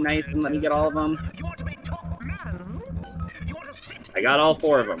it should be nice and let me get all of them. I got all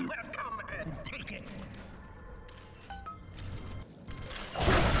 4 of them.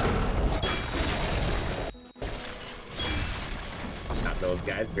 Got those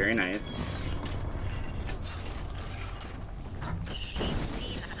guys, very nice.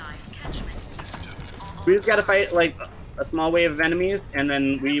 We just gotta fight like a small wave of enemies, and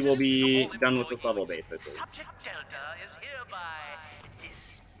then we will be done with this level, basically. Subject Delta is hereby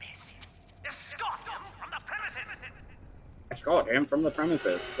dismissed. Escort him from the premises. Escort him from the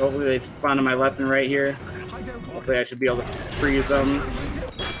premises. Hopefully they should spawn to my left and right here. Hopefully I should be able to freeze them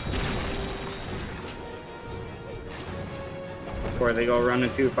before they go running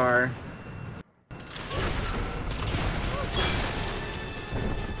too far.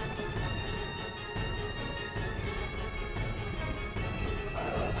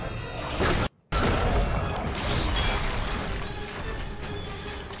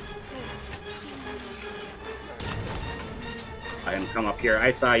 I am come up here.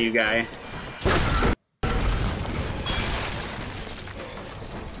 I saw you, guy.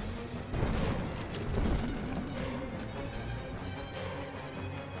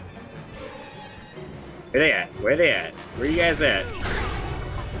 Where they at? Where they at? Where you guys at?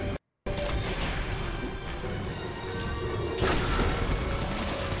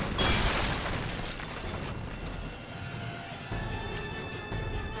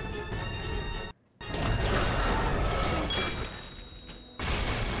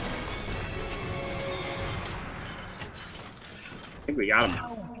 I think we got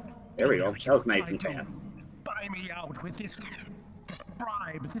him. There we go. That was nice and fast. Buy me out with this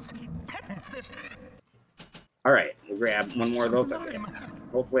bribe, this penance, this. All right, we'll grab one more of those. Okay.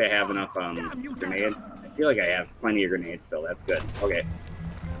 Hopefully I have enough grenades. I feel like I have plenty of grenades still. That's good. Okay.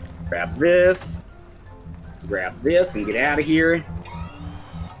 Grab this, and get out of here. Here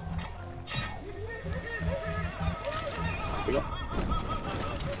we go.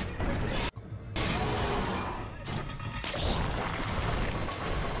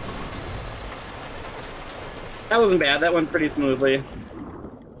 That wasn't bad. That went pretty smoothly.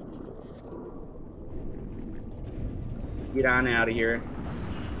 Get on out of here.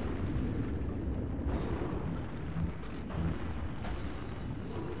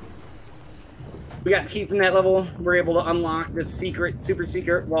 We got the key from that level. We're able to unlock this secret, super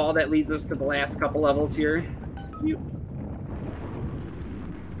secret wall that leads us to the last couple levels here. There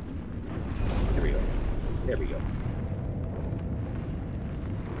we go. There we go.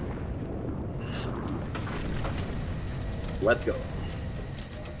 Let's go.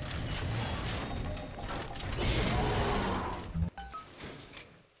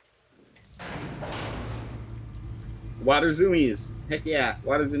 Water zoomies. Heck yeah,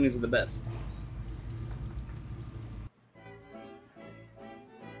 water zoomies are the best.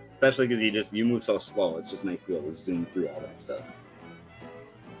 Especially because you move so slow. It's just nice to be able to zoom through all that stuff.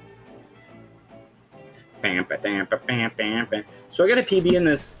 Bam, bam, bam, bam, bam, bam. So I got a PB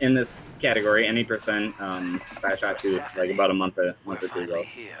in this category, any percent. Bioshock 2, like about a month or two ago.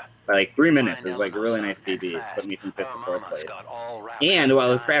 By like 3 minutes, it was like a really nice PB. Put me from 5th to 4th place. And while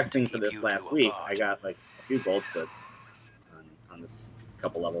I was practicing for this last week, I got like a few gold splits on this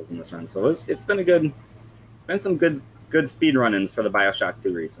couple levels in this run. So it's been some good speed run-ins for the Bioshock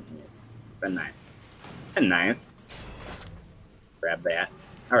 2 recently. It's been nice. It's been nice. Grab that.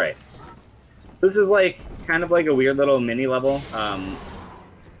 All right. This is like kind of like a weird little mini level.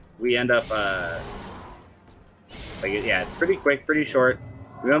 We end up it's pretty quick, pretty short.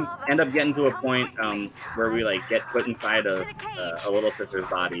 We end up getting to a point where we like get put inside of a little sister's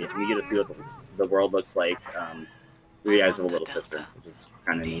body, and we get to see what the world looks like through the eyes of a little sister, which is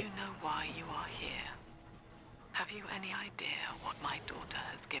kind of neat. Do you know why you are here? Have you any idea what my daughter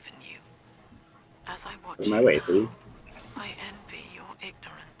has given you? As I watch my way, please. I envy your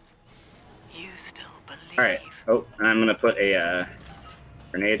ignorance. You still believe. All right. Oh, I'm gonna put a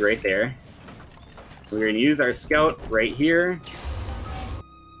grenade right there. We're gonna use our scout right here.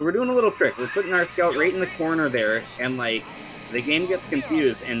 We're doing a little trick. We're putting our scout right in the corner there, and like the game gets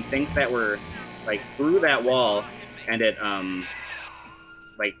confused and thinks that we're like through that wall, and it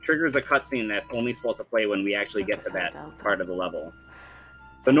like triggers a cutscene that's only supposed to play when we actually get to that part of the level.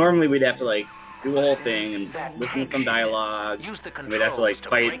 So normally we'd have to like do a whole thing and listen to some dialogue, and we'd have to like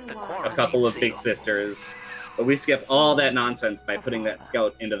fight a couple of big sisters, but we skip all that nonsense by putting that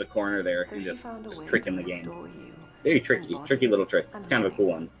scout into the corner there and just tricking the game. Very tricky little trick. It's kind of a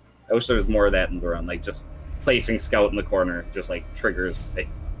cool one. I wish there was more of that in the run, like just placing scout in the corner just like triggers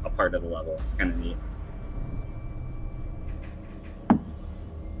a part of the level. It's kind of neat.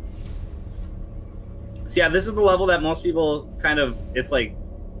 So yeah, this is the level that most people it's like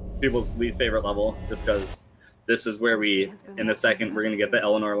people's least favorite level, just because this is where in a second, we're going to get the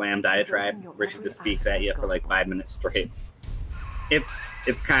Eleanor Lamb diatribe, where she just speaks at you for like 5 minutes straight. It's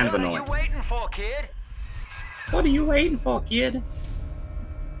kind of annoying. What are you waiting for, kid? What are you waiting for, kid?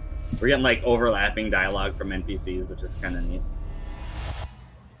 We're getting like overlapping dialogue from NPCs, which is kind of neat.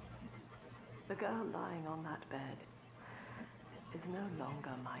 The girl lying on that bed is no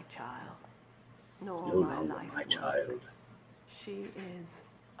longer my child. Nor It's no longer my child. She is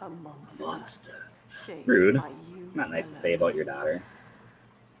a monster. Rude. Not nice to say about your daughter.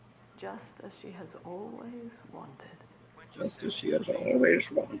 Just as she has always wanted. Just as she has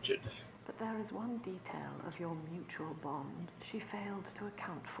always wanted. But there is one detail of your mutual bond she failed to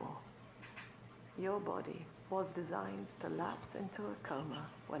account for. Your body was designed to lapse into a coma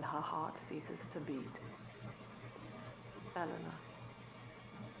when her heart ceases to beat. Eleanor,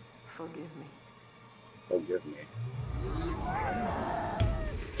 forgive me. Forgive me.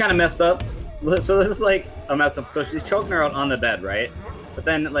 Kind of messed up. So this is like a mess up. So she's choking her out on the bed, right? But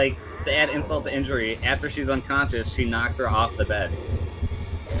then, like, to add insult to injury, after she's unconscious, she knocks her off the bed.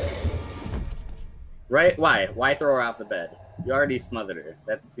 Right? Why? Why throw her off the bed? You already smothered her.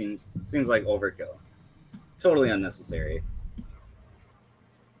 That seems like overkill. Totally unnecessary.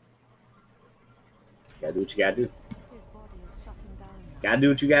 Gotta do what you gotta do. Gotta do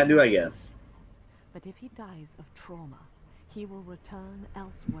what you gotta do, I guess. But if he dies of trauma, he will return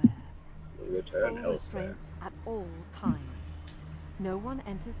elsewhere. Full restraints at all times. No one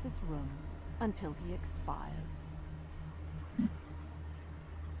enters this room until he expires.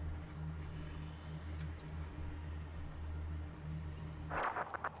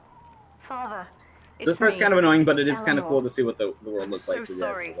 Father, so this part's kind of annoying, but it is kind of cool to see what the world looks like through the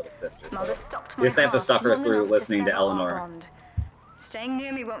little sister. So you just have to suffer through listening to Eleanor. Staying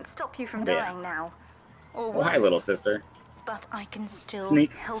near me won't stop you from dying now. Oh, hi, little sister. But I can still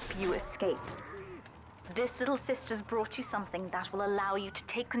help you escape. This little sister's brought you something that will allow you to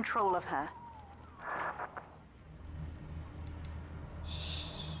take control of her.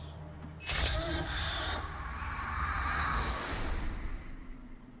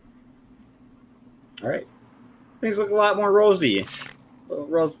 All right. Things look a lot more rosy.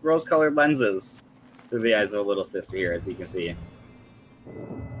 Rose-colored lenses through the eyes of a little sister here, as you can see.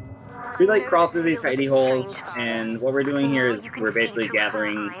 We like crawl through these hidey holes, and what we're doing here is we're basically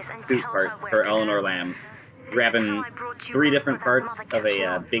gathering suit parts for Eleanor Lamb, grabbing 3 different parts of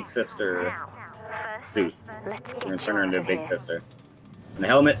a big sister suit. We're gonna turn her into a big sister. And the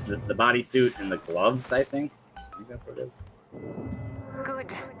helmet, the bodysuit, and the gloves, I think that's what it is.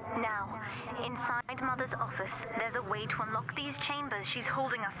 Good. Now, inside Mother's office, there's a way to unlock these chambers she's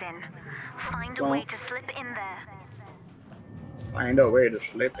holding us in. Find a way to slip in there. Find a way to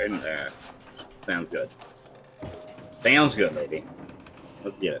slip in there. Sounds good. Sounds good, lady.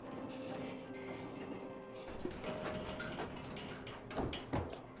 Let's get it.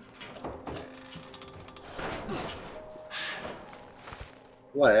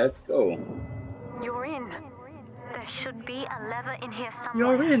 Let's go. You're in. There should be a lever in here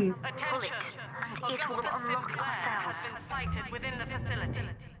somewhere. You're in. Pull it, and it will unlock our cells. Has been sighted within the facility.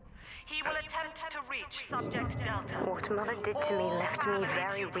 He will attempt to reach Subject Delta. What Mother did to me left me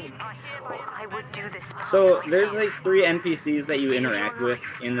very weak. I would do this. So there's like 3 NPCs that you interact with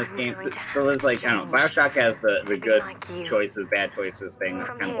in this game. So there's like, I don't know, Bioshock has the good choices, bad choices thing.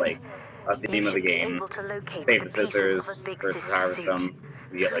 That's kind of like a theme of the game. Save the sisters versus harvest them.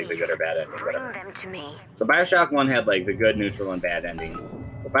 You get like the good or bad ending, whatever. So Bioshock 1 had like the good, neutral, and bad ending.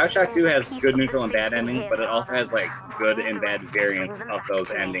 But Bioshock 2 has good, neutral, and bad ending, but it also has like good and bad variants of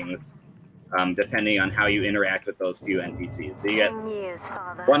those endings, depending on how you interact with those few NPCs. So you get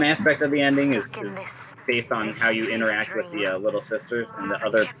one aspect of the ending is based on how you interact with the little sisters, and the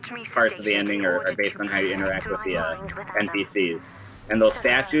other parts of the ending are based on how you interact with the NPCs. And those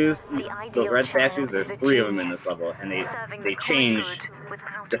statues, those red statues, there's 3 of them in this level, and they change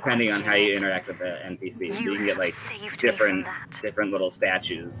depending on how you interact with the NPCs. So you can get like different little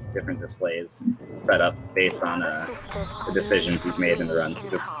statues, different displays set up based on the decisions you've made in the run.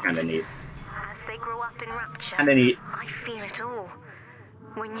 Just kind of neat. Kind of neat. I feel it all.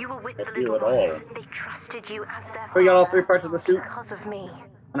 When you were with the feel little it all. ones, they trusted you as their We got all 3 parts of the suit. because of me.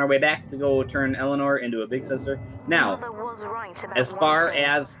 On our way back to go turn Eleanor into a big sister. Now, as far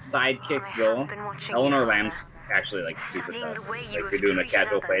as sidekicks go, Eleanor Lamb's actually like super tough. Like if you're doing a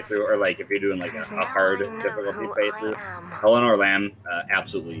casual playthrough, or like if you're doing like a hard difficulty playthrough, Eleanor Lamb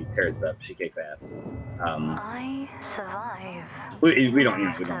absolutely tears it up. She kicks ass. I survive. We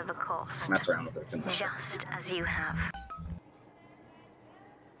don't mess around with her too much. Just as you have.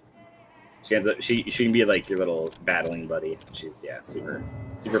 She ends up. She can be like your little battling buddy. She's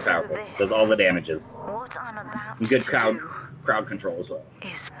super powerful. Does all the damages. What I'm about Some good to crowd do control as well.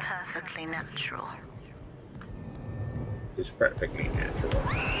 is perfectly natural. It's perfectly natural.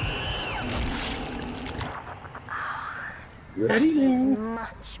 You ready now?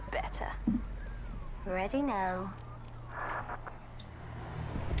 Much better. Ready now.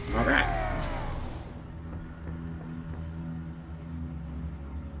 All right.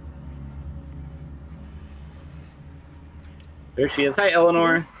 There she is. Hi,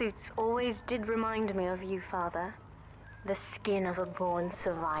 Eleanor. These suits always did remind me of you, Father. The skin of a born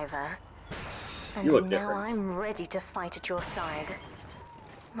survivor. And You look now different. I'm ready to fight at your side.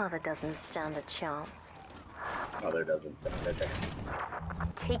 Mother doesn't stand a chance. Mother doesn't stand a chance.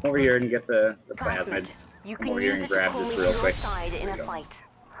 Take Over this here and get the plasmid. You Come can over here use and it to grab pull this me real to your quick. side in There a you go. fight.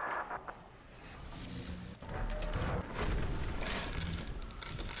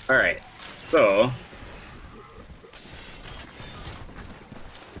 All right. So.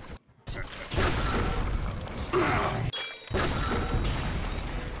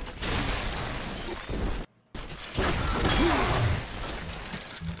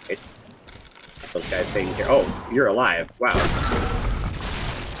 It's those guys taking care. Oh, you're alive! Wow.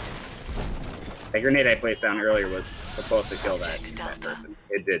 That grenade I placed down earlier was supposed to kill that person.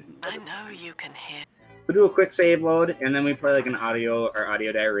 It didn't. I know you can hear. We'll do a quick save load, and then we play like an audio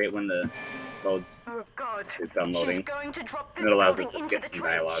diary when the load Oh God! is done loading. She's going to drop this And it allows us building to into skip the some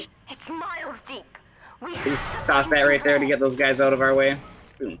trench. dialogue. It's miles deep. We Just have toss that right there to get those guys out of our way.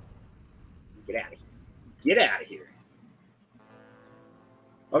 Boom. Get out of here. Get out of here.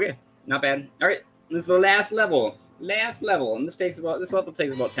 Okay, not bad. All right, this is the last level. Last level, and this level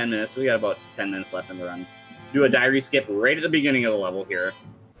takes about 10 minutes. We got about 10 minutes left in the run. Do a diary skip right at the beginning of the level here.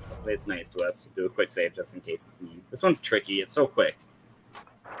 Hopefully it's nice to us. Do a quick save just in case it's mean. This one's tricky. It's so quick.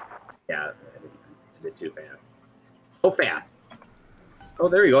 Yeah, I did too fast. So fast. Oh,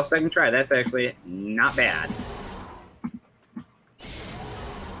 there we go. Second try. That's actually not bad.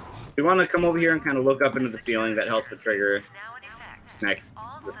 We want to come over here and kind of look up into the ceiling. That helps to trigger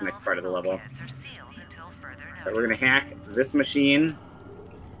this next part of the level. So we're going to hack this machine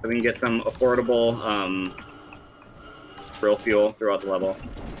so we can get some affordable drill fuel throughout the level.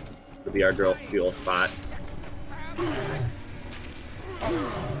 This will be our drill fuel spot.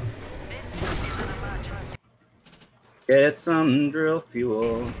 Get some drill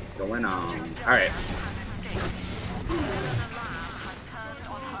fuel going on. All right.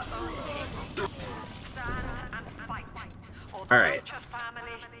 All right.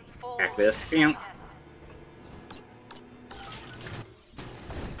 Back this. Bam.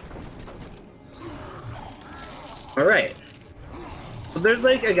 All right. So there's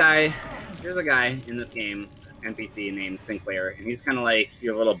like a guy. There's a guy in this game, NPC named Sinclair, and he's kind of like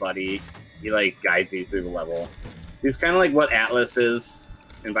your little buddy. He like guides you through the level. He's kind of like what Atlas is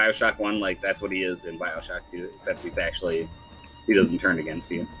in Bioshock 1. Like that's what he is in Bioshock 2, except he's actually he doesn't turn against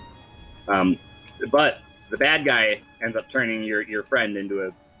you. But the bad guy ends up turning your friend into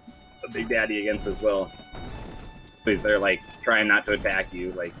a big daddy against his will. Because they're like trying not to attack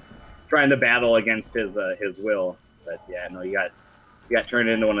you, like trying to battle against his will. But yeah, no, you got turned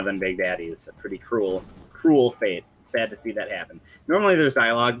into one of them big daddies. A pretty cruel fate. It's sad to see that happen. Normally there's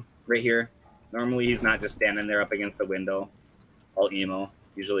dialogue right here. Normally he's not just standing there up against the window, all emo.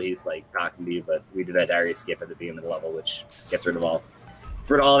 Usually he's like talking to you, but we do that diary skip at the beginning of the level, which gets rid of all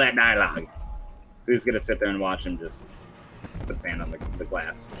that dialogue. So he's gonna sit there and watch him just put sand on the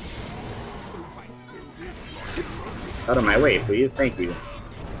glass. Out of my way, please. Thank you.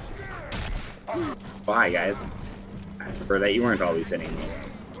 Oh, hi, guys. I prefer that you weren't always hitting me,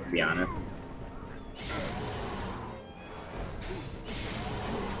 to be honest.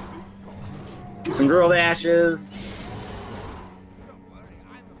 Some grilled ashes.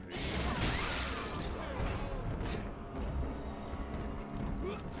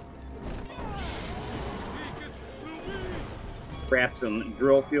 Grab some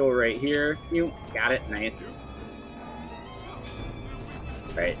drill fuel right here. You got it. Nice.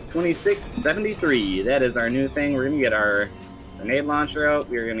 Alright, 2673. That is our new thing. We're going to get our grenade launcher out.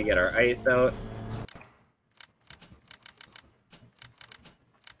 We're going to get our ice out.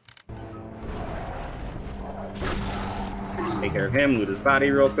 Take care of him, loot his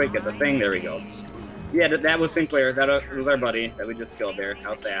body real quick, get the thing. There we go. Yeah, that was Sinclair. That was our buddy that we just killed there.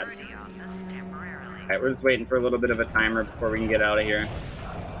 How sad. Alright, we're just waiting for a little bit of a timer before we can get out of here.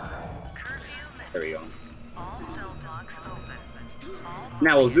 There we go.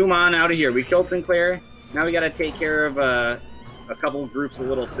 Now we'll zoom on out of here. We killed Sinclair. Now we gotta take care of a couple groups of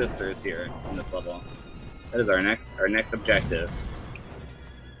little sisters here in this level. That is our next objective.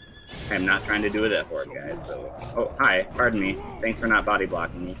 I'm not trying to do it for it, guys. So, oh, hi. Pardon me. Thanks for not body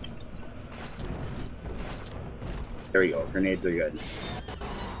blocking me. There we go. Grenades are good.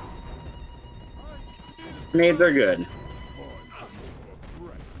 Grenades are good.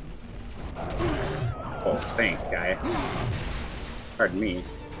 Oh, thanks, guy. Pardon me.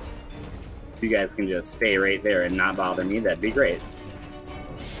 If you guys can just stay right there and not bother me, that'd be great.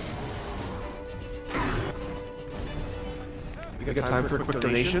 We got time for a quick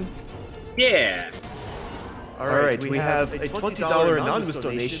donation? Yeah! Alright, we have a $20 anonymous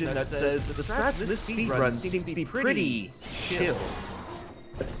donation that says, the strats in this speedrun seem to be pretty chill.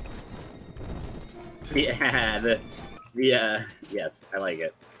 Yeah, yes, I like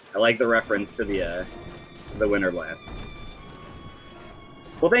it. I like the reference to the Winter Blast.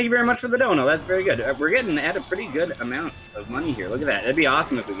 Well, thank you very much for the dono. That's very good. We're getting at a pretty good amount of money here. Look at that. It'd be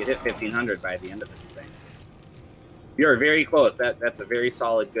awesome if we could hit 1,500 by the end of this thing. We are very close. That's a very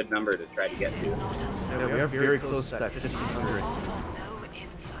solid, good number to try to get to. Yeah, we are very close to that 1,500.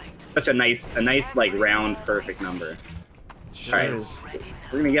 Such a nice like round, perfect number. All right,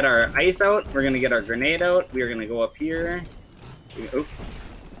 we're gonna get our ice out. We're gonna get our grenade out. We are gonna go up here. Oop.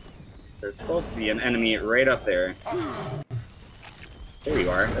 There's supposed to be an enemy right up there. There you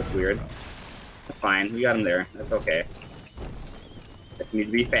are. That's weird. That's fine. We got him there. That's okay. Just need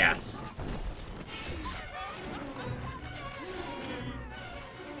to be fast.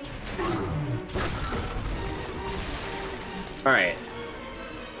 Alright.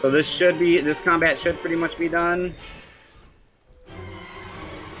 So this combat should pretty much be done.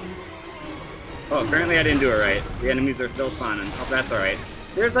 Oh, apparently I didn't do it right. The enemies are still spawning. Oh, that's alright.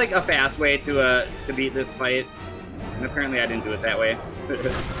 There's like a fast way to beat this fight. And apparently I didn't do it that way.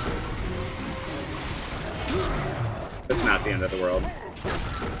 That's not the end of the world.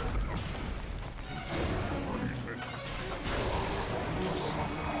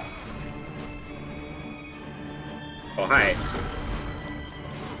 Oh, hi.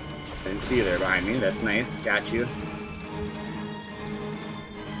 Didn't see you there behind me. That's nice. Got you.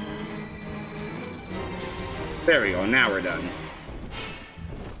 There we go. Now we're done.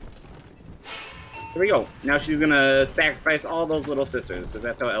 Here we go. Now she's gonna sacrifice all those little sisters, because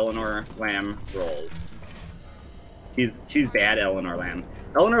that's how Eleanor Lamb rolls. She's bad, Eleanor Lamb.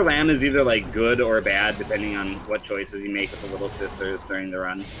 Eleanor Lamb is either like good or bad depending on what choices you make with the Little Sisters during the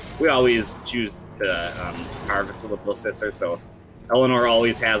run. We always choose to harvest the Little Sister, so Eleanor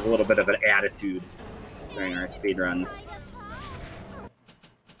always has a little bit of an attitude during our speed runs.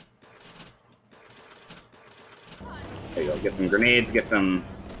 There you go. Get some grenades. Get some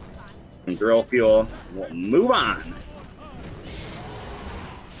drill fuel. We'll move on.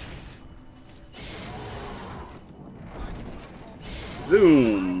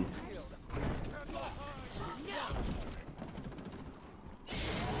 Zoom.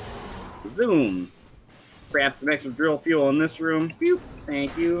 Zoom. Grab some extra drill fuel in this room. Pew.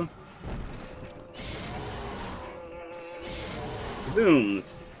 Thank you.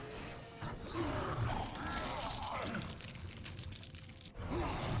 Zooms.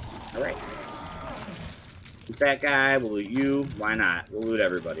 Alright. That guy, we'll loot you. Why not? We'll loot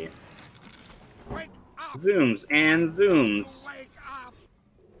everybody. Zooms and zooms.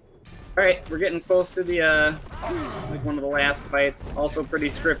 Alright, we're getting close to the, like one of the last fights. Also pretty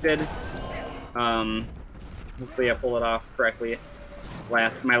scripted. Hopefully I pull it off correctly.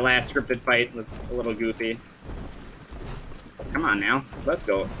 My last scripted fight was a little goofy. Come on now, let's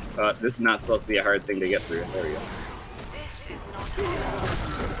go. This is not supposed to be a hard thing to get through. There we go. This is not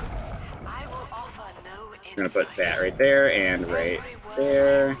I will offer no I'm gonna put that right there and right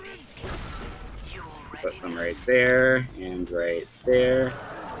there. Put some right there and right there.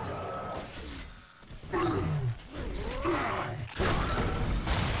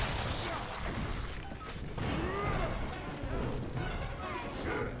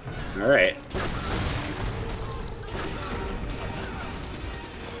 All right.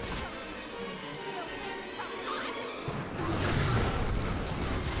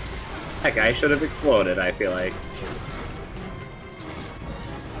 That guy should have exploded, I feel like.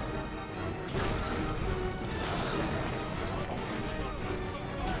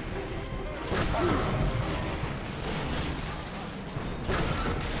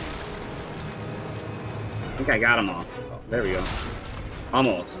 I think I got them all. Oh, there we go.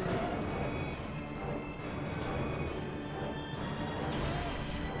 Almost.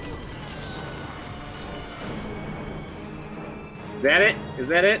 Is that it? Is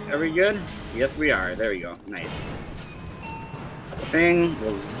that it? Are we good? Yes, we are. There we go. Nice. Thing.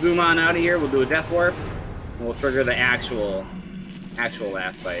 We'll zoom on out of here. We'll do a death warp. And we'll trigger the actual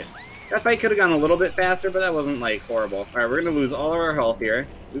last fight. That fight could have gone a little bit faster, but that wasn't, like, horrible. Alright, we're going to lose all of our health here.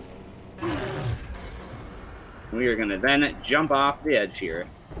 Oop. We are going to then jump off the edge here.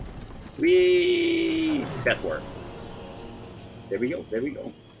 Whee! Death warp. There we go. There we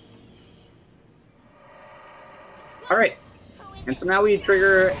go. Alright. And so now we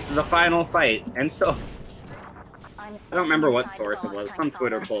trigger the final fight. And so, I don't remember what source it was. Some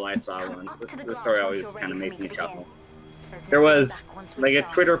Twitter poll I saw once. This story always kind of makes me chuckle. There was like a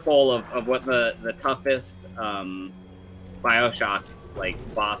Twitter poll of what the toughest Bioshock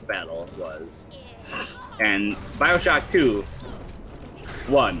like boss battle was. And Bioshock 2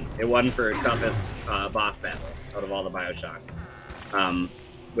 won. It won for toughest boss battle out of all the Bioshocks.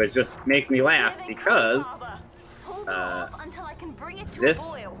 Which just makes me laugh because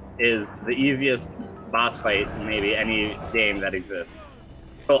this is the easiest boss fight in maybe any game that exists.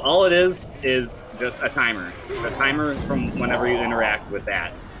 So all it is just a timer. A timer from whenever you interact with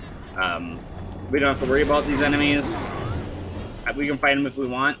that. We don't have to worry about these enemies. We can fight them if we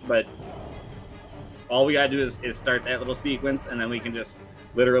want, but all we gotta do is start that little sequence, and then we can just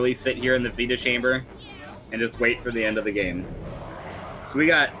literally sit here in the Vita chamber and just wait for the end of the game. So we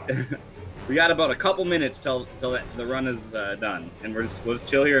got we got about a couple minutes till the run is done, and we'll just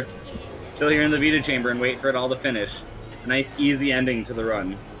chill here in the Vita chamber and wait for it all to finish. A nice easy ending to the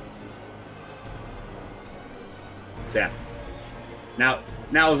run. So yeah.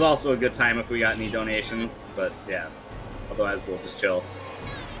 Now is also a good time if we got any donations, but yeah. Otherwise we'll just chill.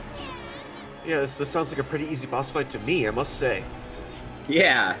 Yeah, this sounds like a pretty easy boss fight to me, I must say.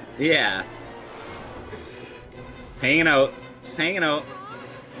 Yeah, yeah. Just hanging out. Just hanging out.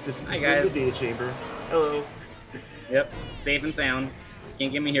 Hi guys. The Vita chamber. Hello. Yep. Safe and sound.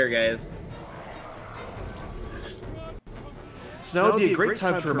 Can't get me here, guys. So now would be a great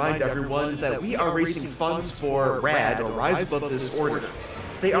time to remind everyone that we are raising funds for RAD, or Rise Above Disorder.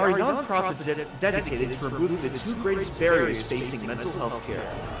 They are a non-profit dedicated to removing the two greatest barriers facing mental health care: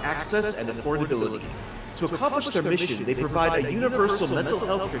 access and affordability. To accomplish their mission, they provide a universal mental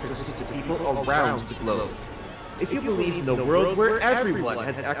health care system to people around the globe. If you believe in a world where everyone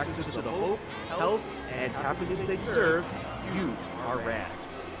has access to the hope, health, and happiness they deserve, you are RAD.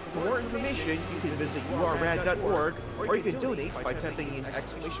 For more information, you can visit yourrad.org, or you can donate by typing in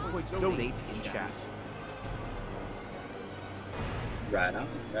 !donate in chat. Right on,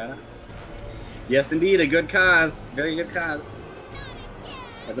 right on. Yes, indeed, a good cause. Very good cause.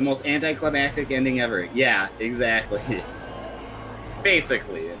 The most anticlimactic ending ever. Yeah, exactly.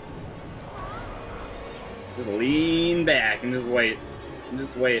 Basically. Just lean back and just wait. And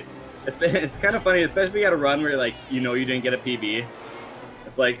just wait. It's kind of funny, especially if you got a run where, like, you know you didn't get a PB.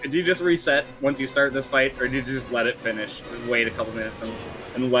 It's like, do you just reset once you start this fight, or do you just let it finish? Just wait a couple minutes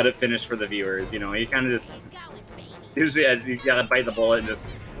and let it finish for the viewers, you know? You kind of just... Usually, you gotta bite the bullet and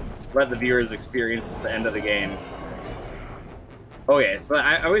just let the viewers experience the end of the game. Okay, so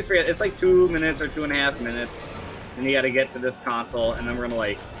I always forget, it's like 2 minutes or 2.5 minutes, and you gotta get to this console, and then we're gonna,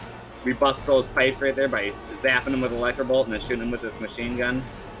 like, we bust those pipes right there by zapping them with electro bolt and then shooting them with this machine gun.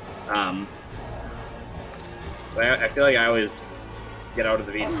 But I feel like I always get out of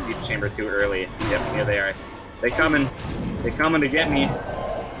the Vita chamber too early. Yep, here they are. They're coming to get me.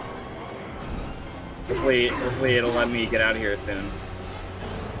 Hopefully it'll let me get out of here soon.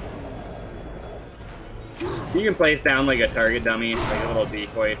 You can place down like a target dummy, like a little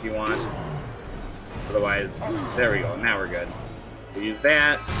decoy if you want. Otherwise, there we go. Now we're good. We use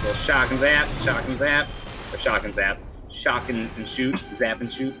that. We'll shock and zap, or shock and zap, shock and shoot, zap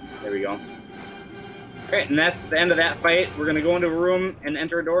and shoot. There we go. Alright, and that's the end of that fight. We're going to go into a room and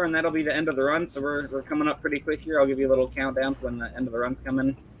enter a door, and that'll be the end of the run. So we're coming up pretty quick here. I'll give you a little countdown for when the end of the run's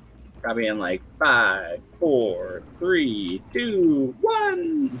coming. Probably in like 5, 4, 3, 2,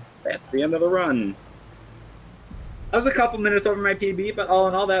 1. That's the end of the run. I was a couple minutes over my PB, but all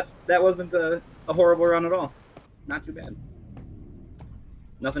in all, that wasn't a horrible run at all. Not too bad.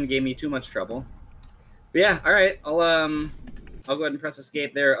 Nothing gave me too much trouble. But yeah, all right. I'll go ahead and press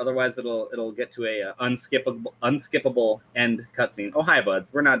escape there. Otherwise, it'll get to a unskippable end cutscene. Oh, hi,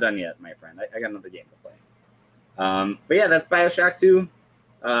 buds. We're not done yet, my friend. I got another game to play. But yeah, that's Bioshock 2.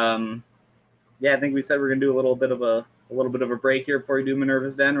 Yeah, I think we said we're gonna do a little bit of a break here before we do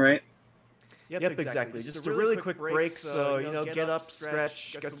Minerva's Den, right? Yep, exactly. Just a really quick break. So get up,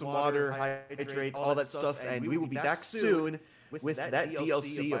 stretch, get some water, hydrate, all that stuff, and we will be back soon with that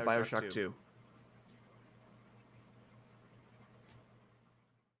DLC of Bioshock 2.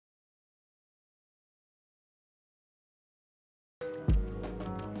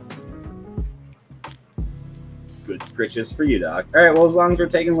 Good scritches for you, Doc. All right, well, as long as we're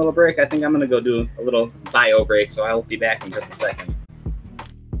taking a little break, I think I'm going to go do a little bio break, so I'll be back in just a second.